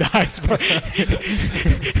 Between the eyes, bro.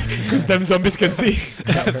 Because them zombies can see.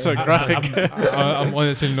 That's so graphic. I'm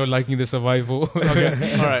honestly not liking the survival.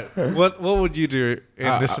 Okay, all right. What would you do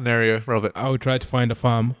in this scenario, Robert? I would try to find a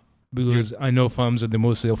farm because I know farms are the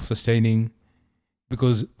most self-sustaining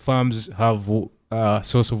because farms have a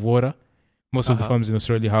source of water. Most of the farms in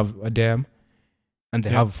Australia have a dam and they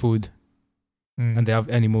have food and they have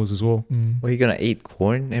animals as well. Well, you're gonna eat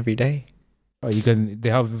corn every day? They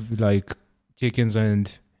have like chickens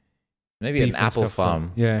and Maybe beef an and apple stuff.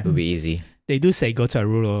 farm Yeah. would be easy. They do say go to a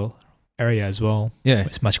rural area as well. Yeah.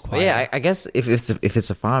 It's much But quieter. yeah, I guess if it's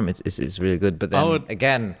a farm, it's really good. But then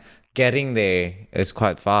again, getting there is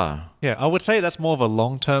quite far. Yeah, I would say that's more of a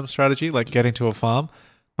long-term strategy, like getting to a farm.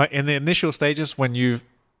 Like in the initial stages when you've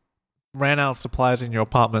ran out of supplies in your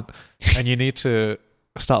apartment and you need to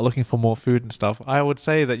start looking for more food and stuff, I would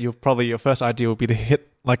say that your first idea would be to hit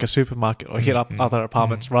like a supermarket or hit up other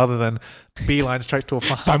apartments rather than beeline straight to a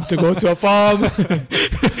farm. Time to go to a farm.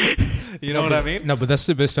 You know what I mean? No, but that's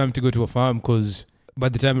the best time to go to a farm because by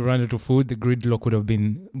the time we run out of food, the gridlock would have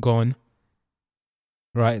been gone.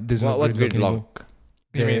 Right? There's no What gridlock anymore. gridlock?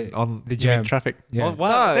 You mean on the you mean jam. traffic? Yeah.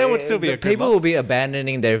 Well, there would still be a people gridlock. will be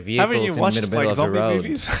abandoning their vehicles Haven't you in watched the middle like of the zombie road.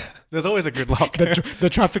 movies? There's always a gridlock. The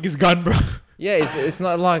traffic is gone, bro. Yeah, it's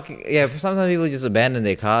not like sometimes people just abandon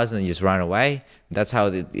their cars and just run away. That's how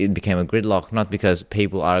it became a gridlock, not because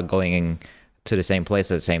people are going to the same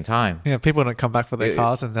place at the same time. Yeah, people don't come back for their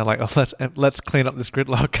cars and they're like, oh, let's clean up this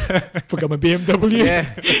gridlock. Forgot my BMW.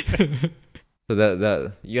 Yeah.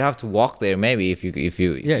 So you have to walk there maybe if you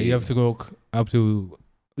You have to go up to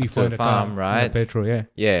a farm, right? Petrol, yeah.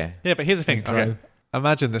 Yeah. Yeah, but here's the thing. Okay, Drive.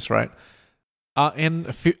 imagine this, right? In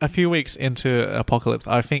a few weeks into apocalypse,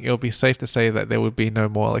 I think it would be safe to say that there would be no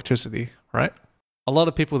more electricity, right? A lot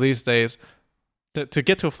of people these days, to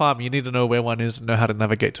get to a farm, you need to know where one is and know how to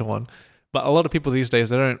navigate to one. But a lot of people these days,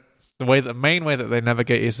 they don't. The main way that they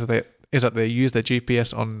navigate is that they use their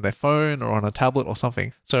GPS on their phone or on a tablet or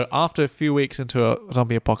something. So after a few weeks into a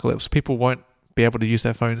zombie apocalypse, people won't be able to use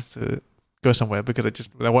their phones to go somewhere because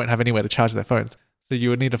they won't have anywhere to charge their phones. So you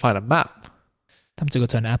would need to find a map. Time to go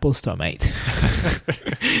to an Apple store, mate.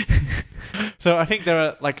 So I think there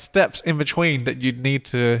are like steps in between that you'd need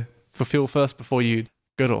to fulfill first before you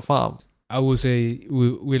go to a farm. I would say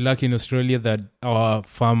we're lucky in Australia that our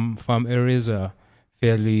farm areas are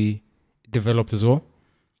fairly developed as well.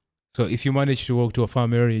 So if you manage to walk to a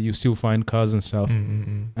farm area, you still find cars and stuff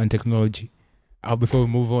and technology. Before we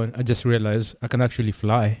move on, I just realized I can actually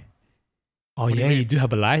fly. Oh What do you yeah, mean? you do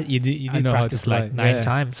have a light. You did I know how to practice fly, like 9 yeah.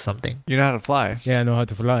 times something. You know how to fly. Yeah, I know how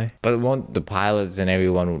to fly. But won't the pilots and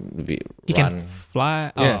everyone be You run? can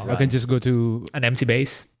fly. Yeah, Oh, I can just go to an empty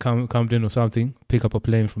base. Camden or something, pick up a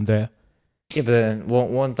plane from there. Yeah, but then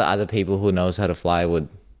won't the other people who knows how to fly would?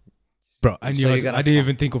 Bro, I So you're knew gonna I didn't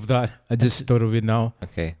even think of that. I just thought of it now.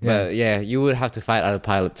 Okay, Yeah. but yeah, you would have to fight other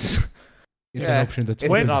pilots. It's Yeah. an option that's It's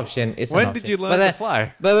When- an option. It's an When option. did you learn But to then-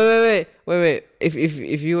 fly? But wait.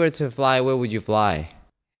 If you were to fly, where would you fly?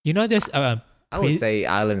 You know, there's I would say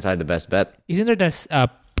islands are the best bet. isn't there this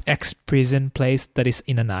ex-prison place that is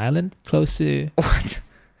in an island close to? What?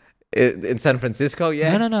 In San Francisco?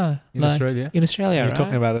 Yeah. No. in like, Australia. in Australia, Are you right?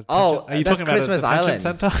 talking about it? Oh, Are you that's talking about Christmas a detention Island.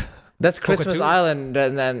 center? That's Christmas Cockatoo? Island,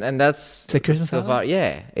 and that's It's a Christmas so Island? far.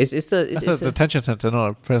 Yeah, it's That's a detention center, not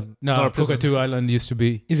a prison. not No, a prison. Cockatoo Island used to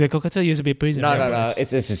be. Is it Cockatoo used to be a prison? no. right?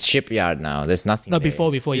 It's a shipyard now. There's nothing. No, there.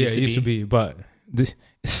 before it Yeah, used it used to be, but this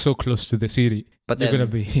it's so close to the city. But You're then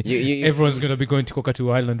gonna be. you Everyone's gonna be going to Cockatoo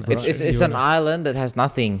Island. Bro. It's You're an gonna- island that has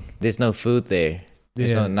nothing. There's no food there. There's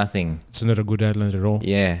Yeah. no nothing. It's not a good island at all.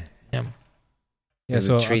 Yeah. Yeah, the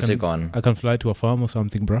so trees are gone. I can fly to a farm or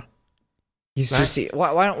something, bro. You see,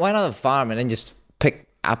 why not a farm and then just pick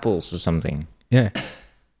apples or something? Yeah.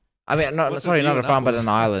 I mean, not What's sorry, with not you a and farm, but apples? an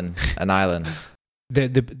island. An island.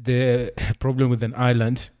 The problem with an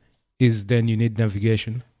island is then you need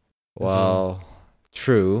navigation. Well,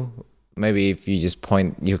 true. Maybe if you just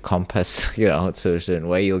point your compass, to a certain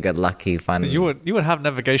way, you'll get lucky. Find You would have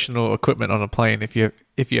navigational equipment on a plane if you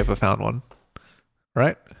ever found one,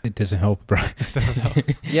 right? It doesn't help, bro.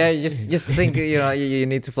 Yeah, you just think you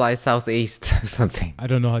need to fly southeast or something. I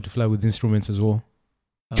don't know how to fly with instruments as well.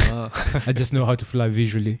 I just know how to fly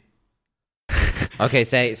visually. Okay,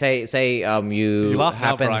 say You laugh now,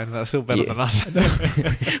 happen Brian. That's still better Yeah. than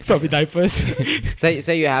us. Probably die first.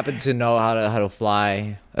 say you happen to know how to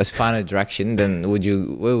fly find a direction, then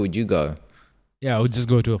where would you go? Yeah, I would just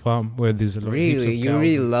go to a farm where there's a lot heaps Really, of you cows.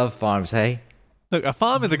 really love farms, hey? Look, a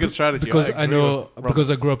farm is a good strategy. Because I agree know, with Robert.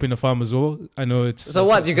 because I grew up in a farm as well. I know it's. So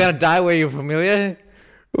what? You're gonna die where you're familiar?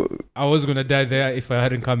 I was gonna die there if I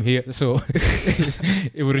hadn't come here, so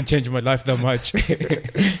it wouldn't change my life that much.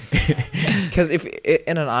 Because if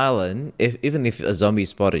in an island, even if a zombie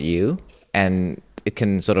spotted you and it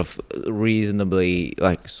can sort of reasonably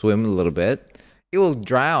like swim a little bit, it will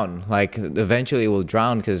drown. Like eventually, it will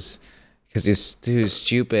drown because it's too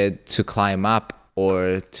stupid to climb up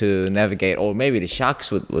or to navigate, or maybe the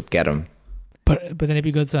sharks would get them. But then if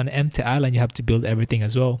you go to an empty island, you have to build everything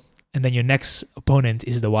as well. And then your next opponent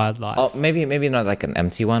is the wildlife. Oh, maybe not like an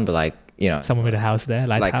empty one, but like Someone with a house there,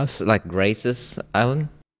 lighthouse. like Grace's island.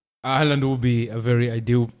 Island would be a very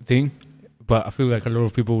ideal thing, but I feel like a lot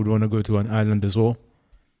of people would want to go to an island as well.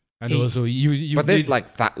 And Yeah. also, you But there's need,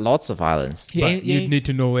 like lots of islands. You but ain't, you'd need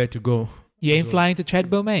to know where to go. you ain't flying to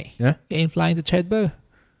Treadbow, mate. Yeah? You ain't flying to Treadbow.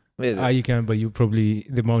 You can, but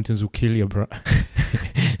the mountains will kill you, bro.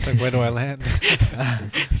 Like, where do I land?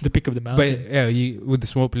 The peak of the mountain. But yeah, with the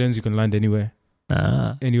small planes, you can land anywhere.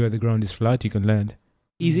 Anywhere the ground is flat, you can land.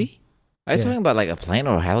 Easy. Are you Yeah. talking about like a plane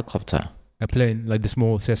or a helicopter? A plane, like the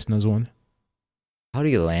small Cessna's one. How do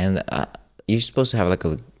you land? You're supposed to have like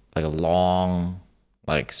a long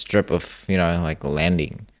like strip of like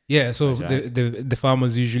landing. Yeah, so That's right. the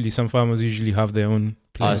farmers some farmers usually have their own Oh,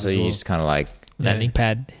 planes so as you well. just kind of like Landing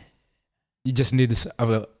pad. You just need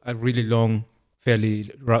a really long, fairly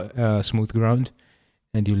smooth ground,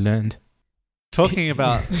 and you land. talking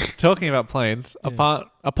about planes. Yeah.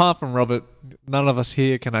 Apart from Robert, none of us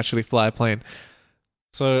here can actually fly a plane.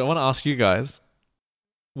 So I want to ask you guys,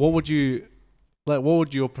 what would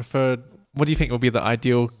your preferred? What do you think would be the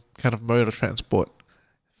ideal kind of mode of transport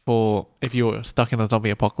for if you were stuck in a zombie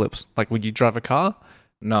apocalypse? Like, would you drive a car?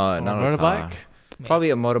 no, Or not a a car. motorbike?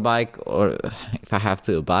 Probably a motorbike, or if I have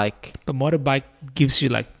to, a bike. But motorbike gives you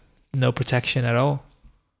like no protection at all.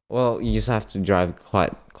 Well, you just have to drive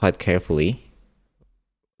quite carefully.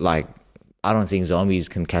 Like, I don't think zombies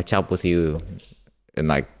can catch up with you in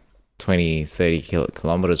like 20, 30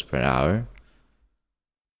 kilometers per hour.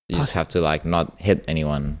 You just have to like not hit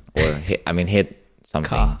anyone or hit something.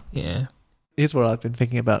 Car. Yeah. Here's what I've been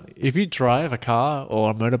thinking about. If you drive a car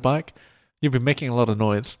or a motorbike, you'll be making a lot of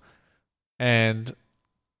noise. And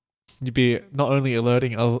you'd be not only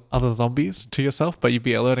alerting other zombies to yourself, but you'd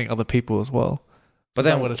be alerting other people as well. But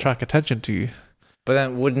That then would attract attention to you. But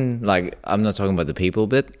then wouldn't, like, I'm not talking about the people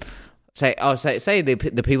bit. Say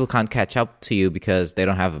the people can't catch up to you because they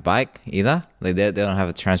don't have a bike either. Like they don't have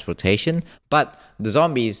a transportation. But the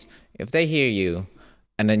zombies, if they hear you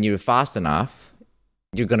and then you're fast enough,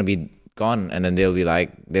 you're gonna be gone, and then they'll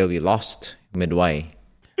be lost midway.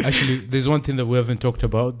 Actually, there's one thing that we haven't talked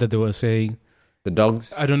about that they were saying. The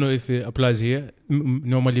dogs. I don't know if it applies here.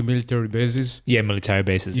 Normally, military bases Yeah, military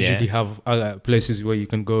bases. usually have places where you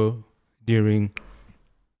can go during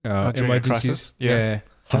During a emergencies. crisis? Yeah.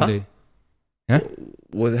 Huh?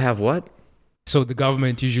 Would have what? So the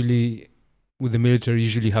government usually, with the military,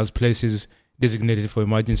 usually has places designated for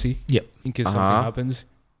emergency. Yep. In case something Uh-huh. happens.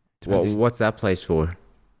 What's that place for?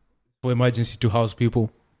 For emergency to house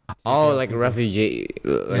people. Oh, like a refugee.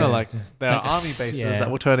 Like there are Like a army s- bases yeah.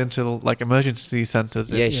 that will turn into like emergency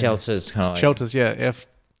centers. yeah, shelters kind of like. Shelters, yeah, if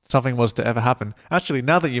something was to ever happen. Actually,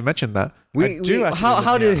 now that you mentioned that, I do actually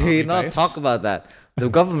how live near did an he army not base. talk about that? The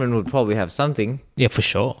government would probably have something. Yeah, for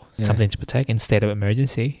sure. Yeah. Something to protect in state of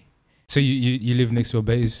emergency. So you live next to a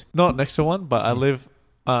base. Not next to one, but I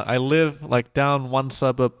live like down one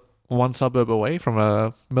suburb away from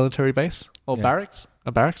a military base or Yeah. barracks.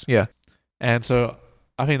 A barracks, yeah. And so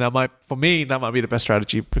I think that might be the best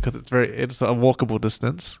strategy because it's a walkable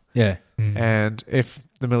distance. Yeah. And if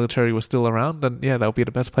the military was still around, then yeah, that would be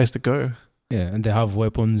the best place to go. Yeah, and they have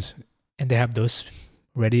weapons. And they have those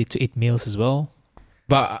ready to eat meals as well.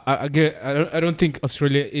 But I don't think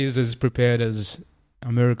Australia is as prepared as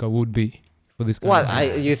America would be for this kind What? of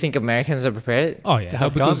thing. You think Americans are prepared? Oh They yeah.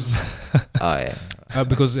 have because- guns. Oh yeah.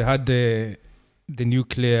 Because they had the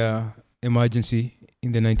nuclear emergency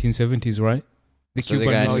in the 1970s, right? The So they're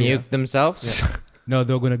gonna Oh, yeah. nuke themselves. No,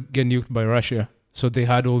 they're gonna get nuked by Russia. So they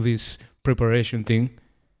had all this preparation thing.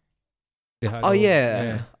 They had Oh all-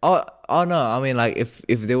 yeah. Oh no. I mean, like if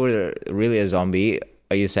they were really a zombie,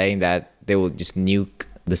 are you saying that they will just nuke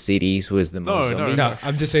the cities with the most No, zombies? No,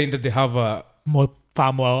 I'm just saying that they have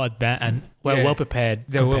Far more advanced and Yeah. well prepared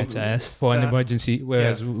They're compared to us. for an Yeah. emergency,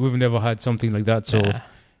 whereas we've never had something like that. So Nah.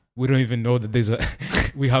 we don't even know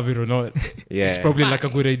that we have it or not. Yeah. It's probably like a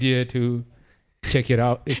good idea to check it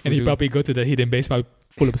out. If And we you do. probably go to the hidden basement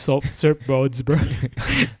full of surfboards, bro.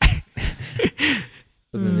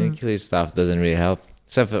 But the nuclear stuff doesn't really help.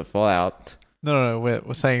 Except for Fallout. No,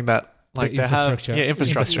 we're saying that like The they have infrastructure.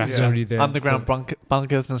 infrastructure, Infrastructure. yeah. Already there underground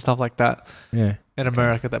bunkers and stuff like that Yeah. in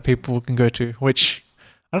America that people can go to. Which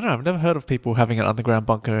I don't know. I've never heard of people having an underground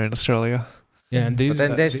bunker in Australia. Yeah, and But these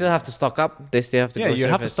then they still have to stock up. They still have to Yeah, go you'd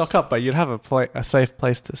have to surface. stock up, but you'd have a safe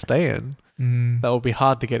place to stay in. Mm. That would be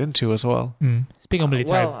hard to get into as well. Speaking of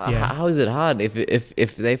military, Well, yeah. how is it hard?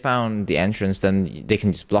 If they found the entrance, then they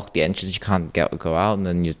can just block the entrance. You can't go out, and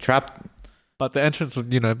then you're trapped. But the entrance would,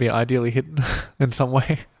 be ideally hidden in some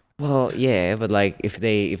way. Well, yeah, but like if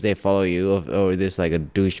they follow you, or there's like a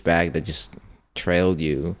douchebag that just trailed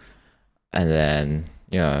you, and then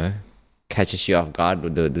catches you off guard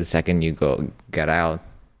with the second you get out,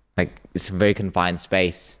 like it's a very confined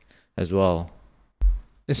space as well.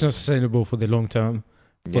 it's not sustainable for the long term.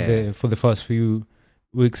 Yeah. For the first few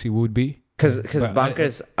weeks, it would be. Because But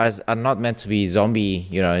bunkers are not meant to be zombie,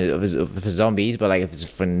 for zombies, but like if it's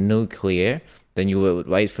for nuclear, then you would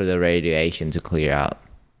wait for the radiation to clear out.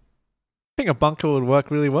 I think a bunker would work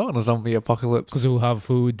really well in a zombie apocalypse. Because we'll have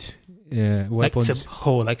food, weapons. Like it's a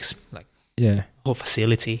whole Yeah. whole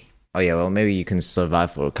facility Oh yeah, well maybe you can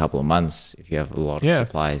survive for a couple of months if you have a lot Yeah. of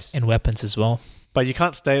supplies. and weapons as well. But you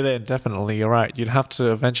can't stay there indefinitely. You're right. You'd have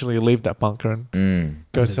to eventually leave that bunker and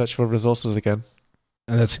go And search for resources again.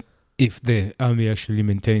 And that's if the army actually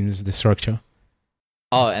maintains the structure.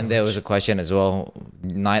 Oh, That's and how there much. was a question as well: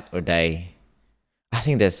 night or day? I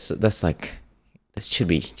think that's like that should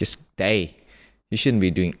be just day. You shouldn't be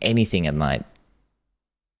doing anything at night.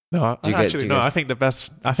 No, Do you actually, guys- I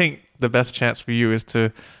think the best chance for you is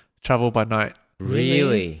to travel by night.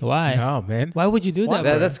 Really? Why? No, man. Why would you do that?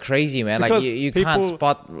 bro? That's crazy, man. Because Like you can't people-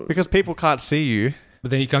 spot. Because people can't see you. But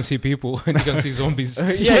then you can't see people and you can see zombies.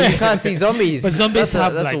 Yeah, you can't see zombies. But zombies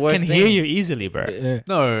That's the can worst hear thing. you easily, bro. Yeah.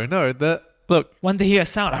 No. Look, When they hear a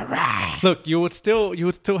sound, "Arrgh!" look. You would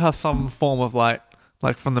still have some form of light,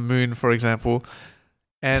 like from the moon, for example.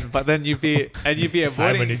 But then you'd be avoiding.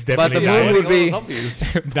 Simon is But definitely the dying. moon would be zombies.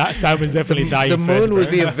 That Simon's definitely dying the first, moon would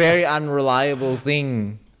bro. be a very unreliable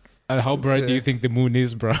thing. And how bright do you think the moon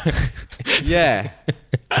is, bro? Yeah.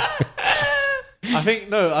 I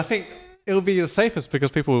think it'll be the safest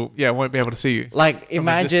because people, won't be able to see you. Like a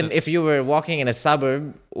imagine distance. if you were walking in a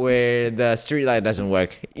suburb where the street light doesn't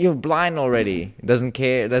work. You're blind already. Doesn't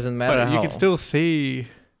care. It doesn't matter But you how. can still see.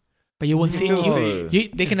 But you won't see. still You, see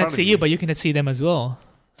they in cannot front of see you. you, but you cannot see them as well.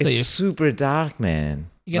 So It's you, super dark, man.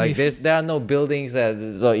 You're gonna Like be there are no buildings that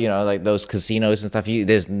like those casinos and stuff.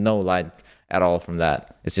 There's no light at all from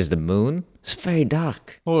that. It's just the moon. It's very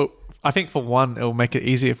dark. Well, I think for one, it'll make it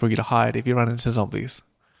easier for you to hide if you run into zombies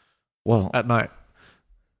Well, at night.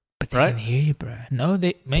 but they right? can hear you, bro. No,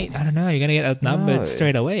 mate. I don't know. You're gonna get outnumbered No.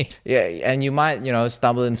 straight away. yeah, and you might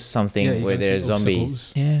stumble into something Yeah, you where can see there's zombies.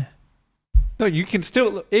 obstacles. Yeah. No, you can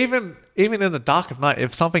still even in the dark of night.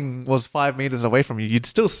 If something was 5 meters away from you, you'd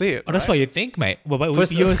still see it. Oh, that's what you think, mate. Well, but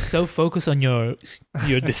First- you're so focused on your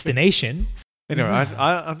destination. Anyway,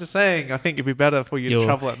 I'm just saying. I think it'd be better for you to Yo,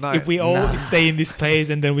 travel at night. If we all Nah. stay in this place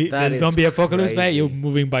and then That the is zombie apocalypse, mate, you're crazy.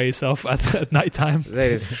 moving by yourself at night time.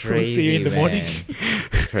 That is crazy. see you in the morning. man.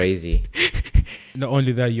 Crazy. Not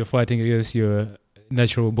only that, you're fighting against your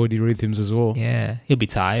natural body rhythms as well. Yeah, you'll be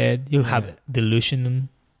tired. You'll have Yeah. delusion.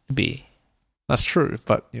 You'll be That's true,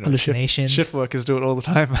 but hallucinations. shift workers do it all the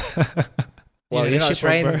time. Well, Yeah, you're not ship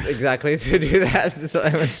trained over. exactly to do that. So,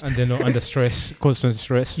 And they're not under stress, constant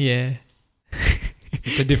stress. Yeah.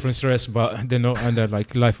 It's a different stress, but they're not under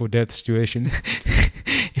like life or death situation.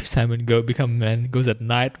 If Simon become man goes at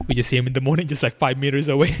night, we just see him in the morning, just like 5 meters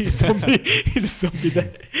away. He's a zombie. He's a zombie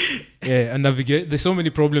there. Yeah, and navigate. There's so many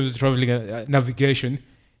problems traveling navigation.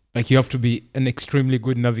 Like you have to be an extremely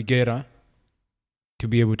good navigator to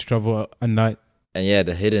be able to travel at night. and yeah,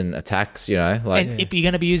 the hidden attacks, like And if you're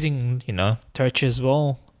gonna be using, torch as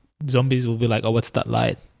well, zombies will be like, "Oh, what's that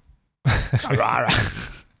light?"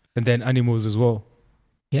 And then animals as well.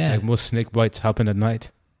 Yeah. Like most snake bites happen at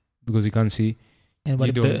night because you can't see. And what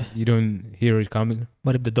You don't hear it coming.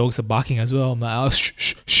 what if the dogs are barking as well? I'm like, "Oh, shh,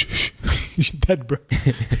 shh, shh, shh." You're dead, bro.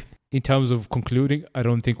 In terms of concluding, I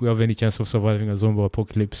don't think we have any chance of surviving a zombie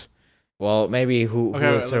apocalypse. well, maybe who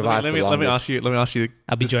Okay, will survive let the me longest? ask you.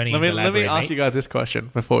 I'll be joining Let in me the let me library, ask you guys this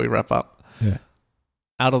question before we wrap up. Yeah.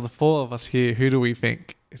 Out of the four of us here, who do we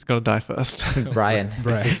think is going to die first? Brian.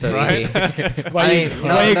 This is so Brian? easy. Why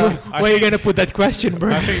are you gonna put that question,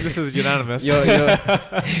 bro? I think this is unanimous.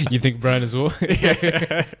 You think Brian as well?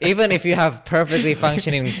 Even if you have perfectly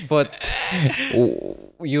functioning foot,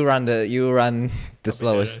 you run the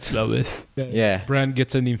slowest. Slowest. Yeah. Brian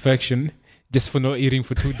gets an infection just for not eating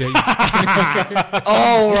for 2 days.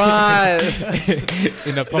 Oh, right.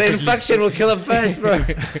 In a The perfectly- infection will kill him first, bro.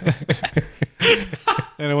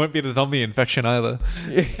 And it won't be the zombie infection either.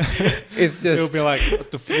 It's It'll just be like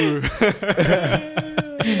the flu.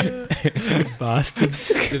 Bastards.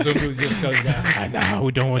 The zombie will just come down. No,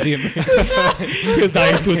 we don't want him. He'll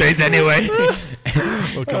die in 2 days anyway.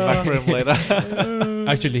 We'll come back for him later.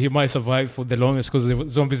 Actually, he might survive for the longest because the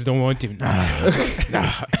zombies don't want him.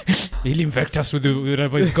 Nah. He'll infect us with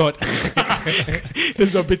whatever he's got. The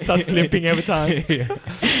zombie starts limping every time. Yeah.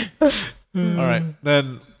 All right.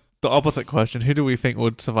 Then the opposite question. Who do we think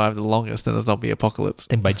would survive the longest in a zombie apocalypse?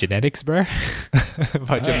 Think by genetics, bro.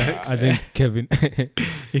 By genetics? I think Kevin,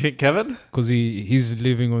 You think Kevin? because he's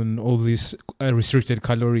living on all this restricted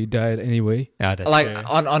calorie diet anyway. Yeah, that's like true.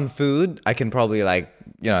 on food. I can probably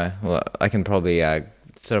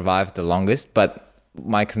survive the longest. But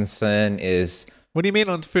my concern is What do you mean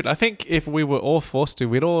on food? I think if we were all forced to,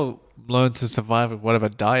 we'd all learn to survive with whatever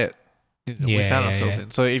diet we Yeah, found yeah, ourselves yeah.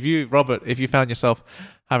 in. So if you, Robert, if you found yourself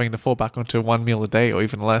having to fall back onto one meal a day or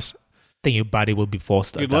even less, think your body will be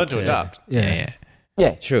forced to you'd learn adapt to it. adapt. Yeah.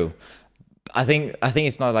 yeah, true. I think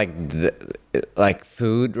it's not like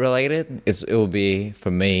food related. It will be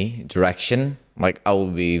for me direction. Like I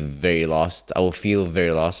will be very lost. I will feel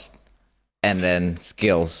very lost. And then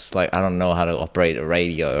skills. Like I don't know how to operate a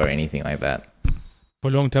radio or anything like that. For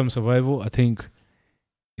long-term survival, I think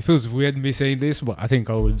it feels weird me saying this, but I think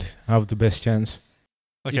I would have the best chance.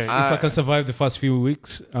 Okay. If I can survive the first few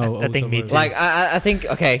weeks, I'll think me survive. too. Like I think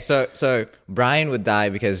okay. So Brian would die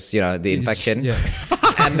because the infection. Yeah.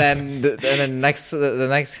 And then the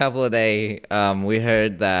next couple of days, we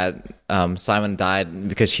heard that Simon died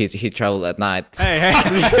because he traveled at night. hey.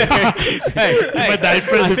 But that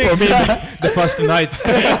first for me. The first night.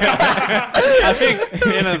 I think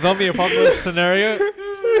in a zombie apocalypse scenario,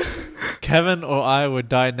 Kevin or I would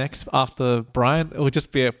die next after Brian. It would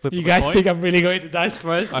just be a flip You of a guys coin. think I'm really going to die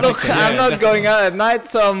first? I Look, think so, I'm yeah, not definitely. going out at night,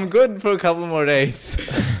 so I'm good for a couple more days.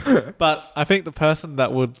 But I think the person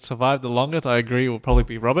that would survive the longest, I agree, will probably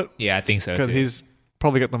be Robert. Yeah, I think so Because too. he's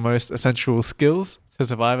probably got the most essential skills to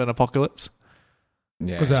survive an apocalypse.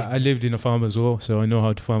 Because I lived in a farm as well, so I know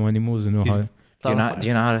how to farm animals. I know He's- how. Do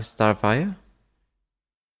you know how to start a fire?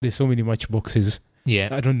 There's so many matchboxes. Yeah.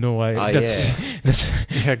 I don't know why. Oh, That's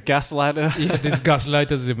Yeah, gas lighter. yeah. There's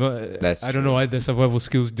gaslighters. That's I don't know why the survival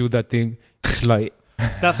skills do that thing. It's like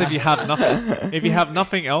That's if you have nothing. If you have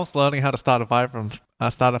nothing else, learning how to start a fire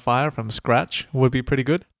from scratch would be pretty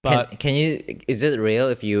good. But Can you? Is it real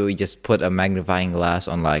if you just put a magnifying glass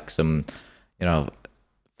on like some,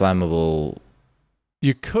 flammable?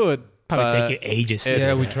 you could. Probably but take you ages. to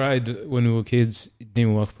yeah, do we that. tried when we were kids. It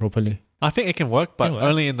didn't work properly. I think it can work, but Can work.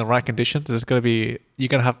 only in the right conditions. There's got to be you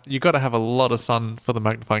got to have a lot of sun for the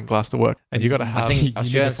magnifying glass to work, and you got to have. I think you need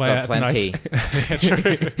Australia's a fire got at plenty. Yeah,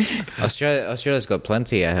 true. Australia's got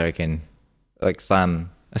plenty. I reckon, like sun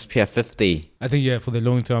SPF 50. I think for the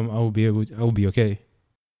long term I will be okay,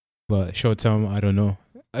 but short term I don't know.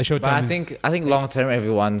 Short But term I think long term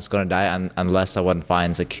everyone's gonna die unless someone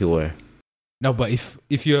finds a cure. no. But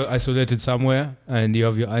if you're isolated somewhere and you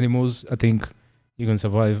have your animals, I think you can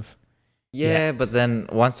survive. Yeah, but then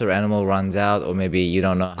once the animal runs out, or maybe you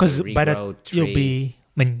don't know how to 'Cause by that regrow trees. You'll be.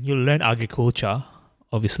 You'll learn agriculture.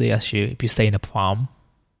 Obviously, if you stay in a farm,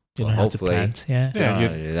 you Well, learn how to hopefully. plant. Yeah. You don't know Yeah,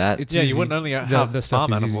 how to do that. It's Yeah, easy. you wouldn't only The- have the stuff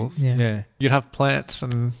farm is easy. animals. Yeah. Yeah. You'd have plants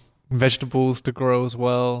and vegetables to grow as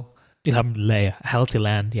well. You'll have healthy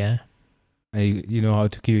land. Yeah. And you know how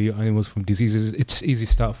to cure your animals from diseases. It's easy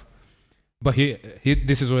stuff. But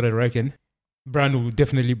this is what I reckon. Brian will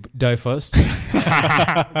definitely die first.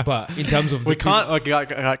 But in terms of We can't,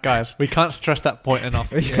 guys. We can't stress that point enough.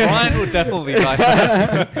 Brian will definitely die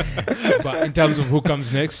first. but in terms of who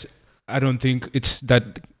comes next, I don't think it's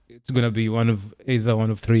gonna be either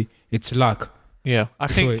one of three. It's luck. Yeah, I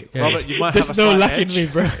think yeah. Robert, you might There's have a no slight luck edge. in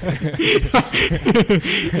me, bro.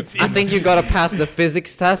 I think you gotta pass the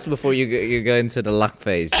physics test before you go into the luck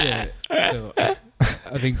phase. Yeah. So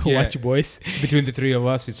I think Watch, boys. between the three of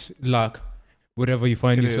us, it's luck. Wherever you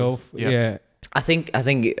find It is, yourself, yeah. yeah. I think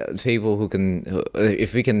people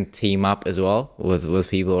if we can team up as well with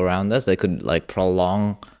people around us, they could like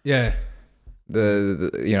prolong Yeah.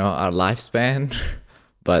 the our lifespan.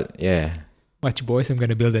 But yeah, Watch, boys. I'm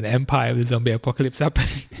gonna build an empire if the zombie apocalypse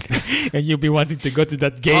happens. and you'll be wanting to go to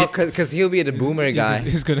that Oh, gate. because he'll be the boomer guy.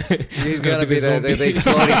 He's gonna He's gonna be the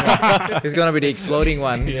exploding one. He's gonna be the exploding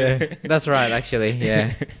one. Yeah. That's right, actually.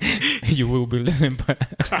 Yeah. You will build an empire.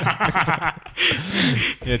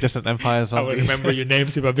 Yeah, just an empire I will zombie. remember your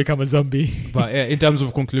names if I become a zombie. But in terms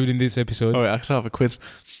of concluding this episode, Oh, wait, I still have a quiz.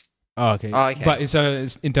 okay. Oh, okay. But it's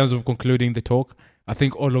in terms of concluding the talk, I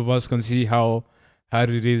think all of us can see how hard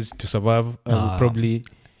it is to survive. Probably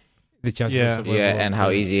the chances Yeah. of survival. Yeah, are and how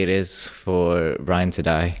probably- easy it is for Brian to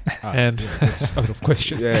die. And- it's out of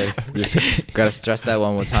question. Yeah. Just gotta stress that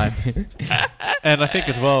one more time. And I think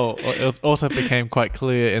as well, it also became quite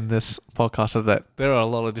clear in this podcast that there are a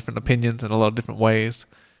lot of different opinions and a lot of different ways.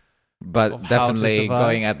 But Of how to definitely survive.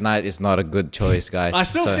 going at night is not a good choice, guys. I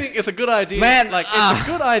still So- think it's a good idea. Man, like it's a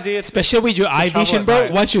good idea. Especially with your eye travel vision, at bro.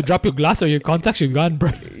 night. Once you drop your glass or your contacts, you're gone, bro.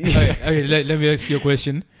 Okay, let me ask you a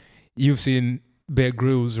question. You've seen Bear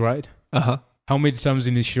Grylls, right? Uh-huh. How many times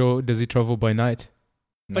in the show does he travel by night?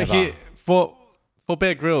 But Never. he for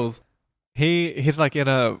Bear Grylls, he's like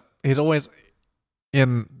he's always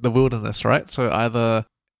in the wilderness, right? So either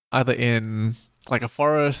in like a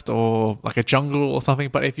forest or like a jungle or something.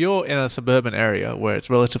 But if you're in a suburban area where it's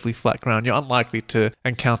relatively flat ground, you're unlikely to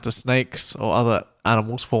encounter snakes or other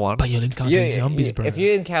animals for one. But you'll encounter Yeah, zombies, bro. If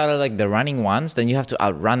you encounter like the running ones, then you have to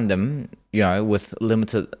outrun them. With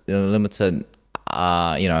limited.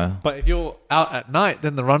 But if you're out at night,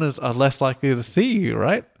 then the runners are less likely to see you,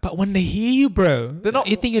 right? But when they hear you, bro, They're not.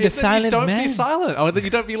 you think you're the then silent Don't man. be silent. Oh, then you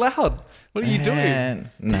don't be loud. What are you doing? Man,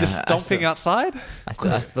 You're just nah, I stomping still- outside? I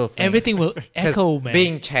still think Everything will 'cause echo, man.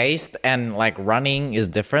 being chased and like running is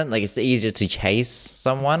different. Like it's easier to chase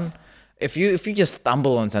someone. If you just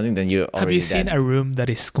stumble on something, then you're already Have you seen dead. a room that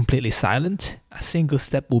is completely silent? A single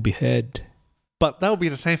step will be heard. But that would be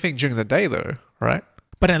the same thing during the day, though, right?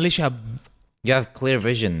 But at least you have. You have clear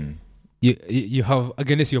vision. You have,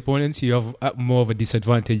 against your opponents, you have more of a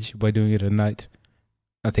disadvantage by doing it at night,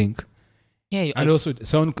 I think. Yeah, And also,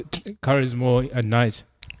 sound carries more at night.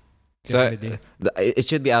 So Definitely. it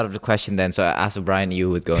should be out of the question then. So after Brian, you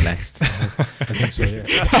would go next. I think so,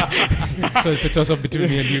 yeah. So it's a toss-up between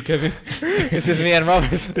me and you, Kevin. This is me and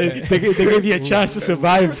Robert. they give you a chance to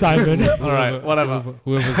survive, Simon. All right, whatever.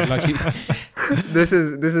 Whoever's lucky. This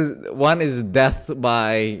is one is death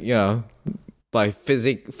by by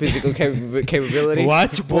physical capability.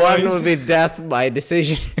 Watch, One boys. will be death by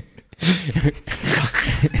decision.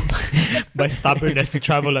 By stubbornness to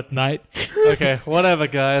travel at night. Okay, whatever,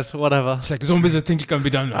 guys, whatever. It's like zombies that think it can be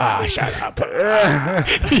done. Shut up. I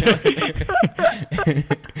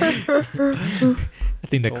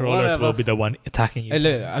think the crawlers Whatever. will be the one attacking you. Hey,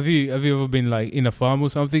 look, have you ever been like in a farm or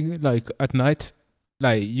something, like at night?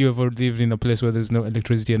 Like you ever lived in a place where there's no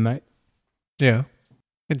electricity at night? Yeah.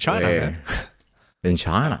 In China, Where? man. In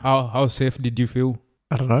China. How safe did you feel?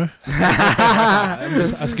 I don't know. I'm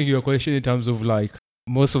just asking you a question in terms of like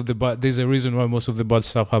most of the bad. There's a reason why most of the bad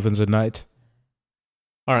stuff happens at night.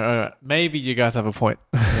 All right. Maybe you guys have a point.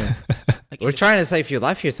 We're trying to save your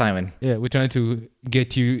life here, Simon. Yeah, we're trying to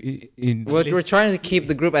get you in. We're trying to keep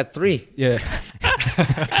the group at 3. Yeah,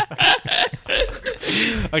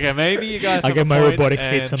 Okay, maybe you guys I'll have get a my point, robotic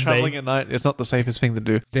and feet someday. traveling at night is not the safest thing to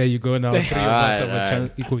do. there you go. Now 3 of us have a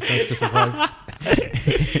Alright. equal chance to survive.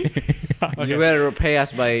 You better repay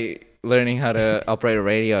us by learning how to operate a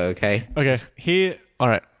radio, okay? Okay, all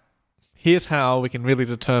right. Here's how we can really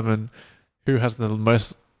determine who has the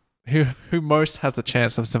most, who most has the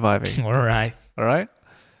chance of surviving. All right. All right.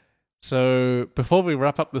 So before we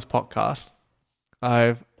wrap up this podcast,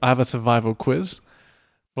 I have a survival quiz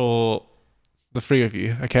for the 3 of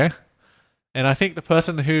you. Okay. And I think the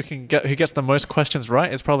person who gets the most questions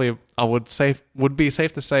right is probably, would be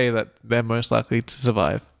safe to say that they're most likely to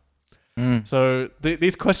survive. So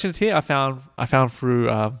these questions here I found through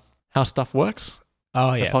How Stuff Works,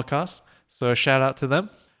 Oh, the yeah. podcast. So shout out to them.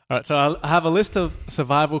 All right, so I have a list of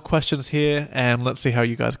survival questions here, and let's see how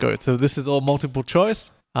you guys go. So this is all multiple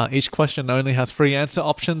choice. Each question only has 3 answer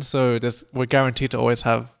options, so we're guaranteed to always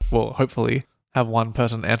hopefully have one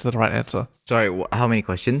person answer the right answer. Sorry, how many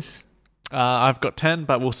questions? I've got 10,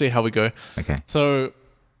 but we'll see how we go. Okay. So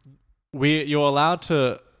we're allowed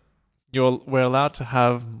to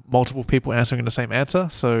have multiple people answering the same answer.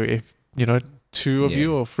 So if 2 of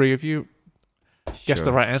you or 3 of you guess the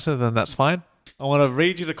Sure. right answer, then that's fine. I want to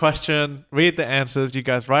read you the question, read the answers. You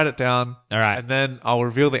guys write it down, All right. and then I'll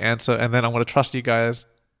reveal the answer. And then I'm going to trust you guys.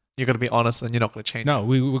 You're going to be honest, and you're not going to change. No,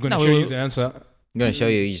 we're going to No, show we you will- the answer. I'm going to show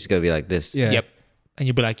you. You just got to be like this. Yeah. Yep. And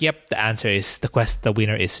you'll be like, yep, the answer is the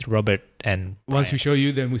winner is Robert and Once we Brian. show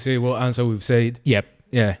you, then we say what answer we've said. Yep.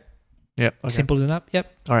 Yeah. Yeah. Okay. Simple enough.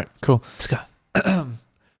 Yep. All right. Cool. Let's go.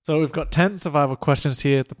 So So we've got 10 survival questions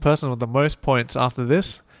here. The person with the most points after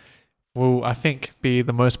this will, I think, be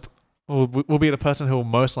the most will be the person who will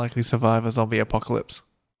most likely survive a zombie apocalypse.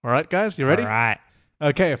 All right, guys, you ready? All right.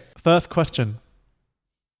 Okay, first question.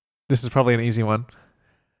 This is probably an easy one.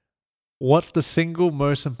 What's the single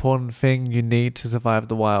most important thing you need to survive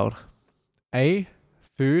the wild? A,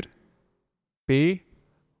 food. B,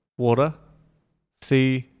 water.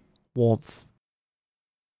 C, warmth.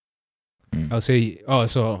 I'll say,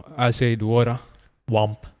 I said water.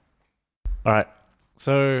 Womp. All right.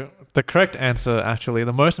 So the correct answer, actually,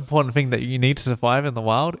 the most important thing that you need to survive in the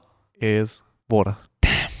wild is water.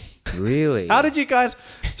 Really? How did you guys?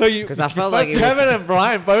 So you, 'Cause I felt like it Kevin and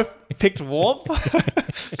Brian both picked warmth.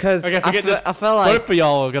 Because Okay, forget this. I felt like Both of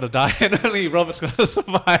y'all are gonna die, and only Robert's gonna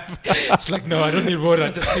survive. It's like, no, I don't need water.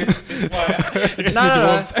 I just need this fire. I just no, need no,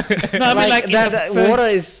 warmth. No, I mean, like, in that the water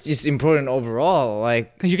is just important overall.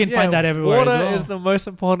 Like, you can find that everywhere Water as well. is the most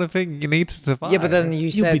important thing you need to survive. yeah, but then you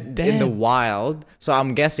You'll be said in the dead. wild, so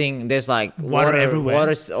I'm guessing there's like Water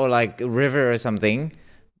everywhere. or like a river or something.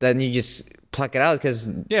 Then you just pluck it out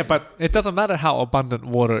because yeah, but it doesn't matter how abundant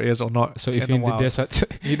water is or not. So if in in the wild. desert,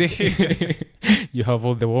 you need you have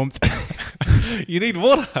all the warmth. you need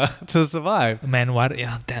water to survive. Man, what?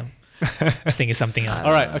 Yeah, damn. This thing is something else.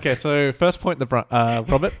 All right. Okay. So first point,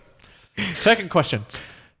 Robert. Second question: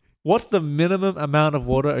 what's the minimum amount of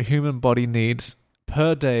water a human body needs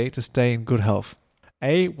per day to stay in good health?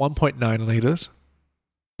 A, 1.9 liters.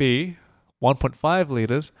 B, 1.5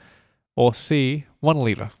 liters. Or C, 1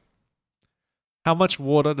 liter. How much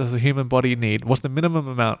water does the human body need? What's the minimum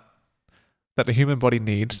amount that the human body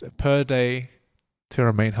needs per day to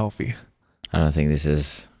remain healthy? I don't think this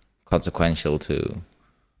is consequential to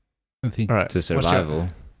I think. All right. to what's your- survival.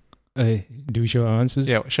 Do we show our answers?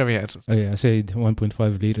 Yeah, show me your answers. Oh, yeah, I said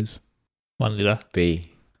 1.5 liters. 1 liter.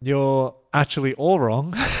 B You're actually all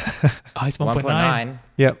wrong. Oh, it's 1.9. 1.9.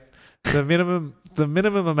 Yep. The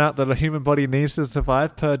minimum amount that a human body needs to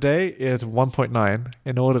survive per day is 1.9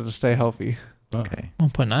 in order to stay healthy. Okay.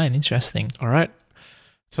 1.9. Interesting. All right.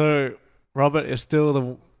 So Robert is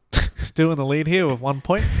still in the lead here with 1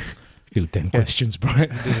 point. Still 10 questions, bro. It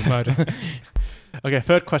doesn't matter. Okay,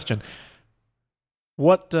 third question.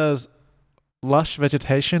 What does lush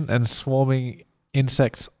vegetation and swarming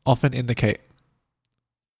insects often indicate?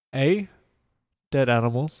 A, dead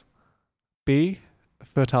animals. B,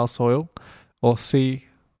 fertile soil. Or C,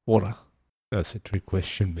 water. That's a trick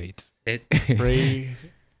question, mate. 3.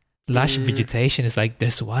 Lush vegetation is like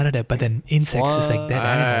there's water there, but then insects is like dead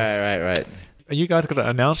animals. Right. Are you guys going to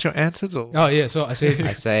announce your answers? Or? Oh, yeah, so I said,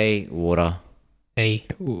 I say water. A.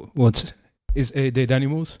 is A dead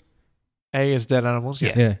animals? A is dead animals.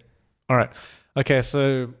 Yeah. Yeah. All right. Okay,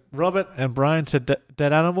 so Robert and Brian said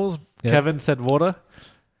dead animals. Yeah. Kevin said water.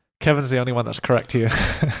 Kevin's the only one that's correct here.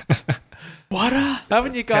 Water?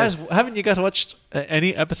 Haven't you guys watched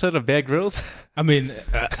any episode of Bear Grylls? I mean,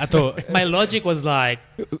 I thought... My logic was like,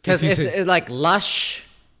 Because if you it's, say- it's like lush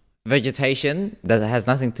vegetation that has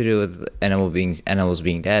nothing to do with animals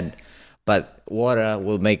being dead, but water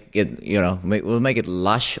will make it will make it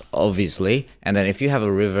lush, obviously. And then if you have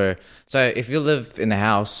a river, so if you live in a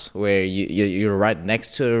house where you're right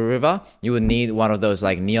next to a river, you would need one of those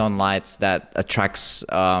like neon lights that attracts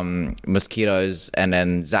mosquitoes and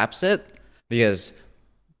then zaps it, because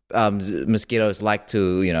mosquitoes like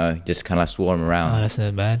to just kind of swarm oh, around. that's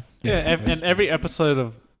not bad. Yeah, and every episode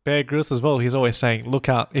of Bear Grylls as well, he's always saying, "Look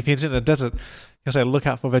out!" If he's in a desert, he'll say, "Look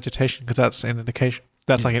out for vegetation," because that's an indication.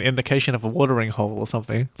 That's like an indication of a watering hole or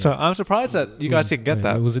something. So I'm surprised that you guys didn't get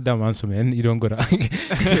that. It was a dumb answer, man. You don't gotta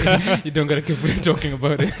keep talking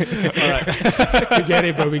about it. All right. We get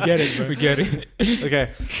it, bro. We get it, bro. We get it. Okay.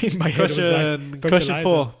 In my head, it was like Question fertilizer.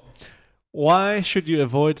 4. Why should you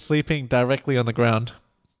avoid sleeping directly on the ground?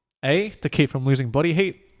 A, to keep from losing body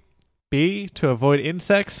heat. B, to avoid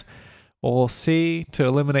insects. Or C, to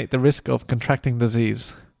eliminate the risk of contracting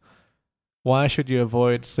disease. Why should you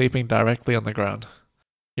avoid sleeping directly on the ground?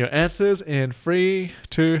 Your answers in 3,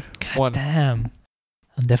 2, 1. Damn.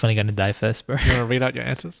 I'm definitely going to die first, bro. You want to read out your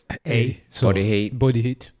answers? A. So, Body heat. Body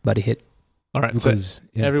heat. Body hit. All right. So Because,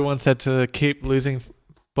 yeah. everyone said to keep losing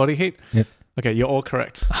body heat? Yep. Okay, you're all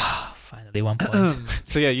correct. Ah, finally 1 point.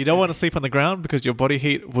 So yeah, you don't want to sleep on the ground because your body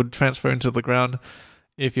heat would transfer into the ground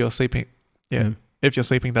if you're sleeping. Yeah, Mm. if you're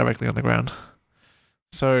sleeping directly on the ground.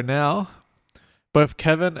 So now, both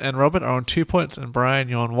Kevin and Robert are on 2 points, and Brian,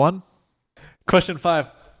 you're on 1. Question 5.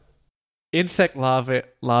 Insect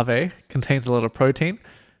larvae contains a lot of protein.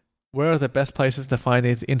 Where are the best places to find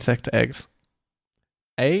these insect eggs?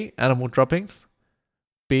 A, animal droppings.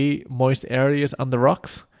 B, moist areas under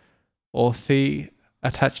rocks. Or C,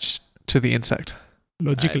 attached to the insect.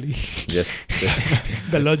 Logically. Just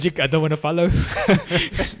The logic I don't want to follow.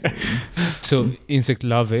 So insect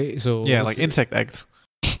larvae. So Yeah, like insect eggs.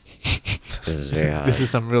 this is very hard. This is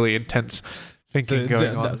some really intense thinking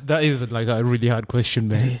going on. that is like a really hard question,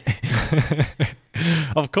 man.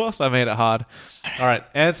 Of course, I made it hard. All right,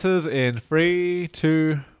 answers in 3,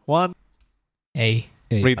 2, 1. A.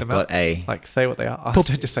 Hey, Read I them out. got A. Like, say what they are. Oh, Poop.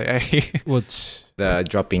 don't just say A. what's The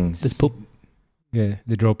droppings. The poop.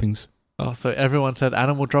 the droppings? Oh, so everyone said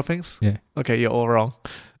animal droppings? Yeah. Okay, you're all wrong.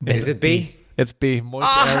 Is it B? It's B. Moist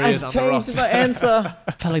I areas on the rocks. changed my answer.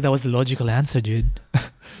 I felt like that was the logical answer, dude.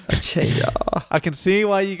 I changed. I can see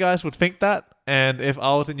why you guys would think that, and if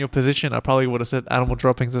I was in your position, I probably would have said animal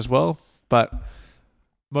droppings as well. But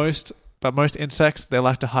most insects, they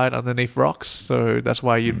like to hide underneath rocks, so that's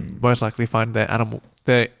why you'd most likely find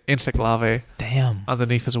their insect larvae Damn.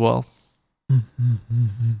 underneath as well.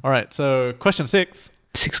 All right, so question 6.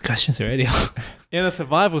 6 questions already. In a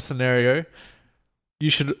survival scenario, you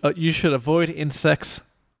should avoid insects.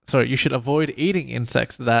 Sorry, you should avoid eating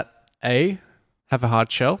insects that A, have a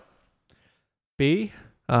hard shell, B,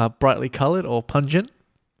 are brightly colored or pungent,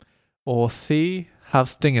 or C, have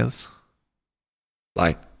stingers,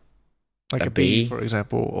 Like like A a bee, bee? for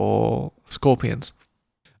example, or scorpions.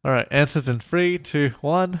 All right, answers in 3, 2,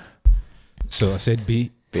 1. So I said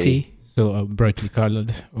B. B. C. So brightly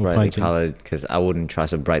colored or brightly pungent. colored, because I wouldn't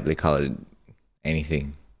trust a brightly colored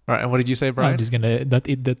anything. All right, and what did you say, Brian? I'm just gonna not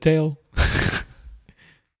eat the tail.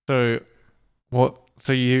 So, what?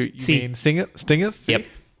 So you C. mean stingers? C? Yep.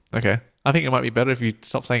 Okay. I think it might be better if you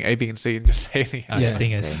stop saying A, B, and C and just say anything else. Yeah.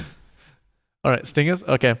 Stingers. Okay. All right, stingers.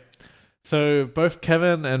 Okay. So both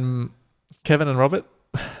Kevin and Robert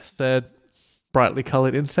said brightly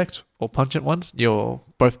colored insects or pungent ones. You're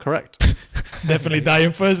both correct. Definitely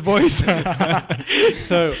dying first, boys.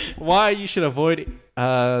 So why you should avoid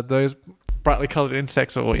those brightly colored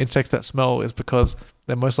insects or insects that smell is because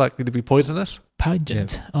they're most likely to be poisonous.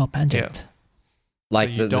 Pungent. Oh, pungent.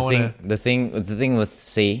 Like you the don't thing with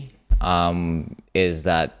C is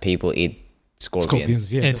that people eat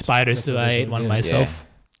scorpions. Yeah, And spiders too. what I I ate thought, one yeah. myself.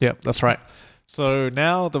 Yeah, that's right. So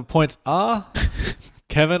now the points are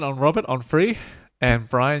Kevin on Robert on 3, and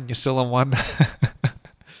Brian, you're still on 1.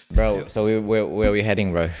 Bro, so where are we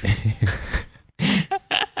heading, bro?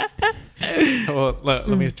 Well, let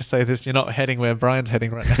me just say this: you're not heading where Brian's heading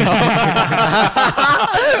right now.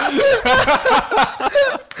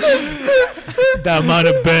 The amount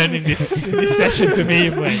of burn in this session to me,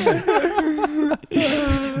 man.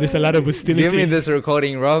 There's a lot of hostility. Give me this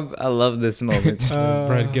recording, Rob. I love this moment.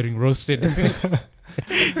 Brad getting roasted.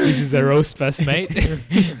 This is a roast fest, mate.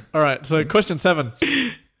 All right, so question 7.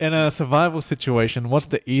 In a survival situation, what's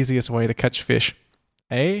the easiest way to catch fish?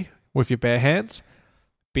 A, with your bare hands,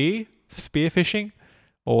 B, spearfishing,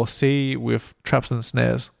 or C, with traps and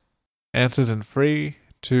snares? Answers in 3,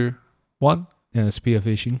 2, 1. Yeah,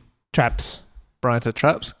 spearfishing. Traps. Brian said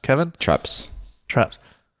traps. Kevin? Traps. Traps.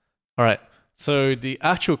 All right, so the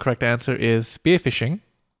actual correct answer is spearfishing.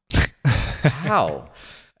 How?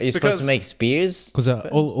 Are you supposed Because- to make spears? Because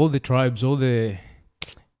all the tribes, all the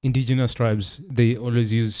indigenous tribes, they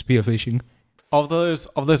always use spearfishing. Of those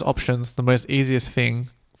options, the most easiest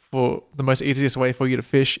way for you to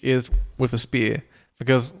fish is with a spear,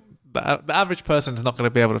 because the average person is not going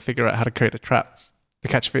to be able to figure out how to create a trap to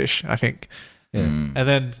catch fish, I think. Yeah. Mm. And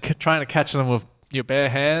then trying to catch them with your bare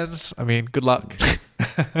hands, I mean, good luck.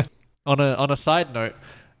 On a side note,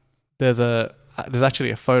 there's actually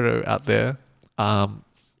a photo out there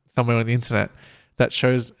somewhere on the internet that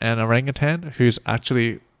shows an orangutan who's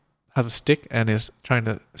actually has a stick and is trying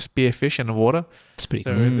to spear fish in the water. It's pretty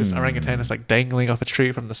So cool. this orangutan is like dangling off a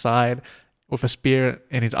tree from the side with a spear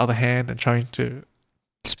in his other hand and trying to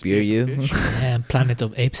Spear some you? fish. Man, Planet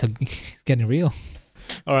of Apes are getting real.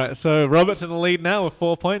 All right, so Robert's in the lead now with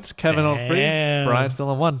 4 points. Kevin on 3. Damn. Brian's still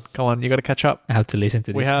on 1. Come on, you got to catch up. I have to listen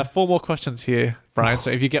to this. We have 4 more questions here, Brian. So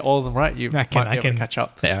if you get all of them right, you might be able to catch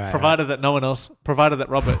up. Yeah, right, Provided that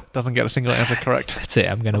Robert doesn't get a single answer correct. That's it.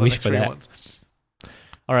 I'm going to the wish next for 3 that. ones.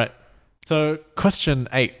 All right. So question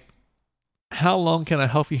 8. How long can a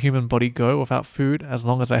healthy human body go without food as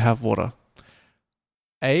long as they have water?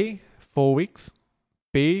 A, 4 weeks.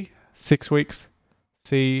 B, 6 weeks.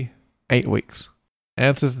 C, 8 weeks.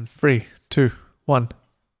 Answers in 3, 2, 1.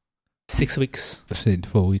 6 weeks. I said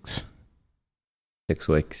 4 weeks. 6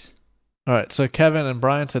 weeks. All right. So Kevin and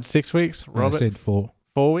Brian said 6 weeks. I Robert, said 4.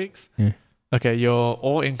 4 weeks. Yeah. Okay, you're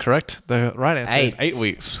all incorrect. The right answer is 8. 8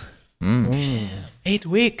 weeks. Mm. 8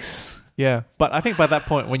 weeks. Yeah, but I think by that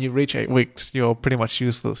point, when you reach 8 weeks, you're pretty much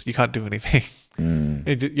useless. You can't do anything.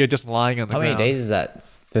 Mm. You're just lying on the How ground. many days is that?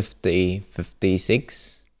 50,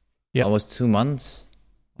 56? Yep. Almost 2 months?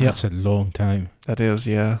 That's a long time. That is,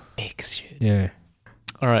 yeah. Yeah.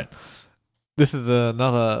 All right. This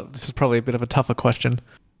is probably a bit of a tougher question.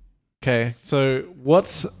 Okay, so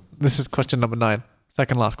this is question number 9,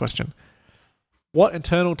 second last question. What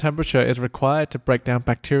internal temperature is required to break down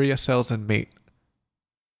bacteria cells in meat?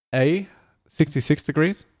 A, 66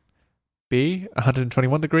 degrees, B,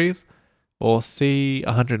 121 degrees, or C,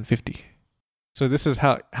 150? So this is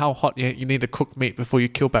how hot you need to cook meat before you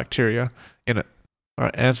kill bacteria in it. All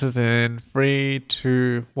right, answers in 3,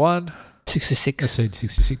 2, 1. 66. I said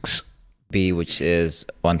 66. B, which is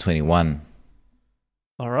 121.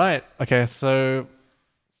 All right. Okay, so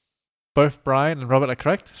both Brian and Robert are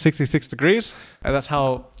correct. 66 degrees, and that's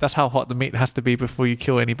how hot the meat has to be before you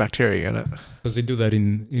kill any bacteria in it. Because they do that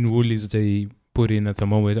in Woolies, they put in a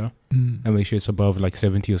thermometer and make sure it's above like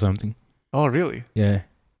 70 or something. Oh, really? Yeah.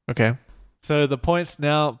 Okay. So the points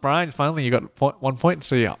now, Brian, finally you got 1 point,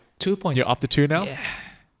 so 2 points. you're up to 2 now. Yeah.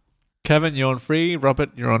 Kevin, you're on 3. Robert,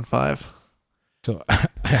 you're on 5. So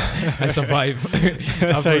I survive.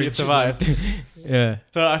 So you survived. Yeah.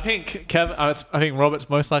 So I think I think Robert's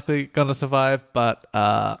most likely gonna survive, but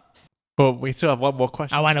we still have one more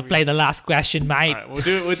question. I want to play the last question, mate. All right,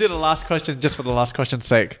 we'll do the last question just for the last question's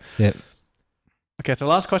sake. Yeah. Okay, so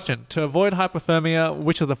last question. To avoid hypothermia,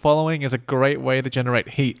 which of the following is a great way to generate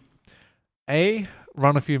heat? A,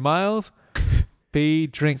 run a few miles. B,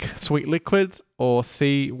 drink sweet liquids. Or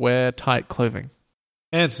C, wear tight clothing.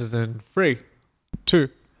 Answers in 3, 2,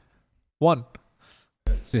 1.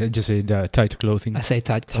 So I just said tight clothing. I say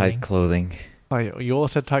tight clothing. Tight clothing. Oh, you all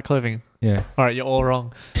said tight clothing. Yeah. All right, you're all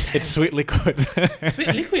wrong. It's sweet liquid.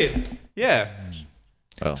 Sweet liquid. Yeah.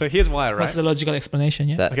 Oh. So here's why, right? What's the logical explanation?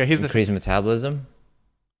 Yeah. That Okay, here's the increased metabolism.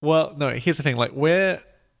 Well, no, here's the thing. Like,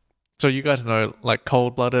 so you guys know, like,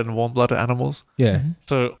 cold-blooded and warm-blooded animals. Yeah. Mhm.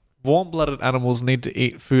 So warm-blooded animals need to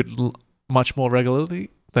eat food much more regularly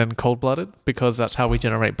than cold-blooded because that's how we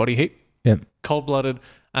generate body heat. Yeah. Cold-blooded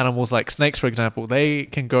animals like snakes, for example, they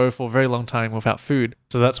can go for a very long time without food.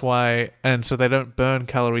 So that's why, and so they don't burn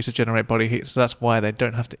calories to generate body heat. So that's why they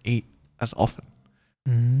don't have to eat as often.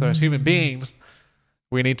 So as human beings,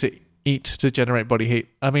 we need to eat to generate body heat.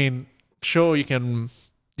 I mean, sure, you can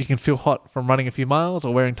feel hot from running a few miles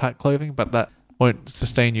or wearing tight clothing, but that won't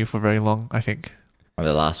sustain you for very long, I think. Or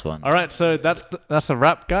the last one. All right, so that's a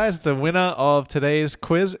wrap, guys. The winner of today's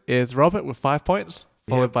quiz is Robert with 5 points,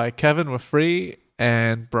 followed by Kevin with 3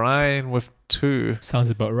 and Brian with 2. Sounds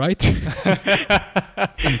about right.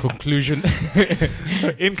 In conclusion. So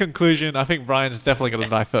in conclusion, I think Brian's definitely going to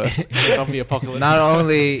die first. Zombie apocalypse. Not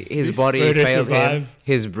only his He's body further failed him, survive.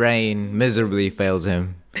 his brain miserably fails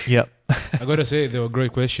him. Yep. I gotta say, they were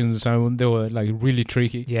great questions. They were like really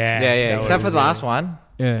tricky. Yeah. Yeah. that Except was for the really- last one.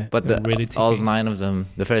 Yeah. But They were really all tricky. 9 of them,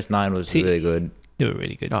 the first 9 was See- really good. They were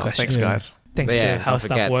really good Oh, questions. thanks, guys. Thanks But yeah, to how don't stuff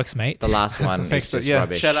forget- works, mate. The last one Thanks is to, just yeah,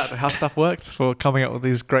 rubbish. shout out to How Stuff Works for coming up with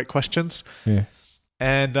these great questions. Yeah.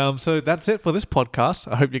 And so that's it for this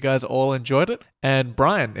podcast. I hope you guys all enjoyed it. And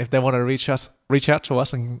Brian, if they want to reach out to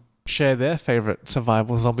us and share their favorite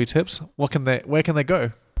survival zombie tips, where can they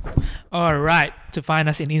go? All right. To find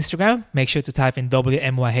us in Instagram, make sure to type in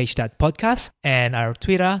WMYH.podcast and our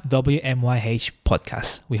Twitter, WMYH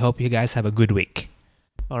Podcast. We hope you guys have a good week.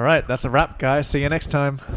 All right, that's a wrap, guys. See you next time.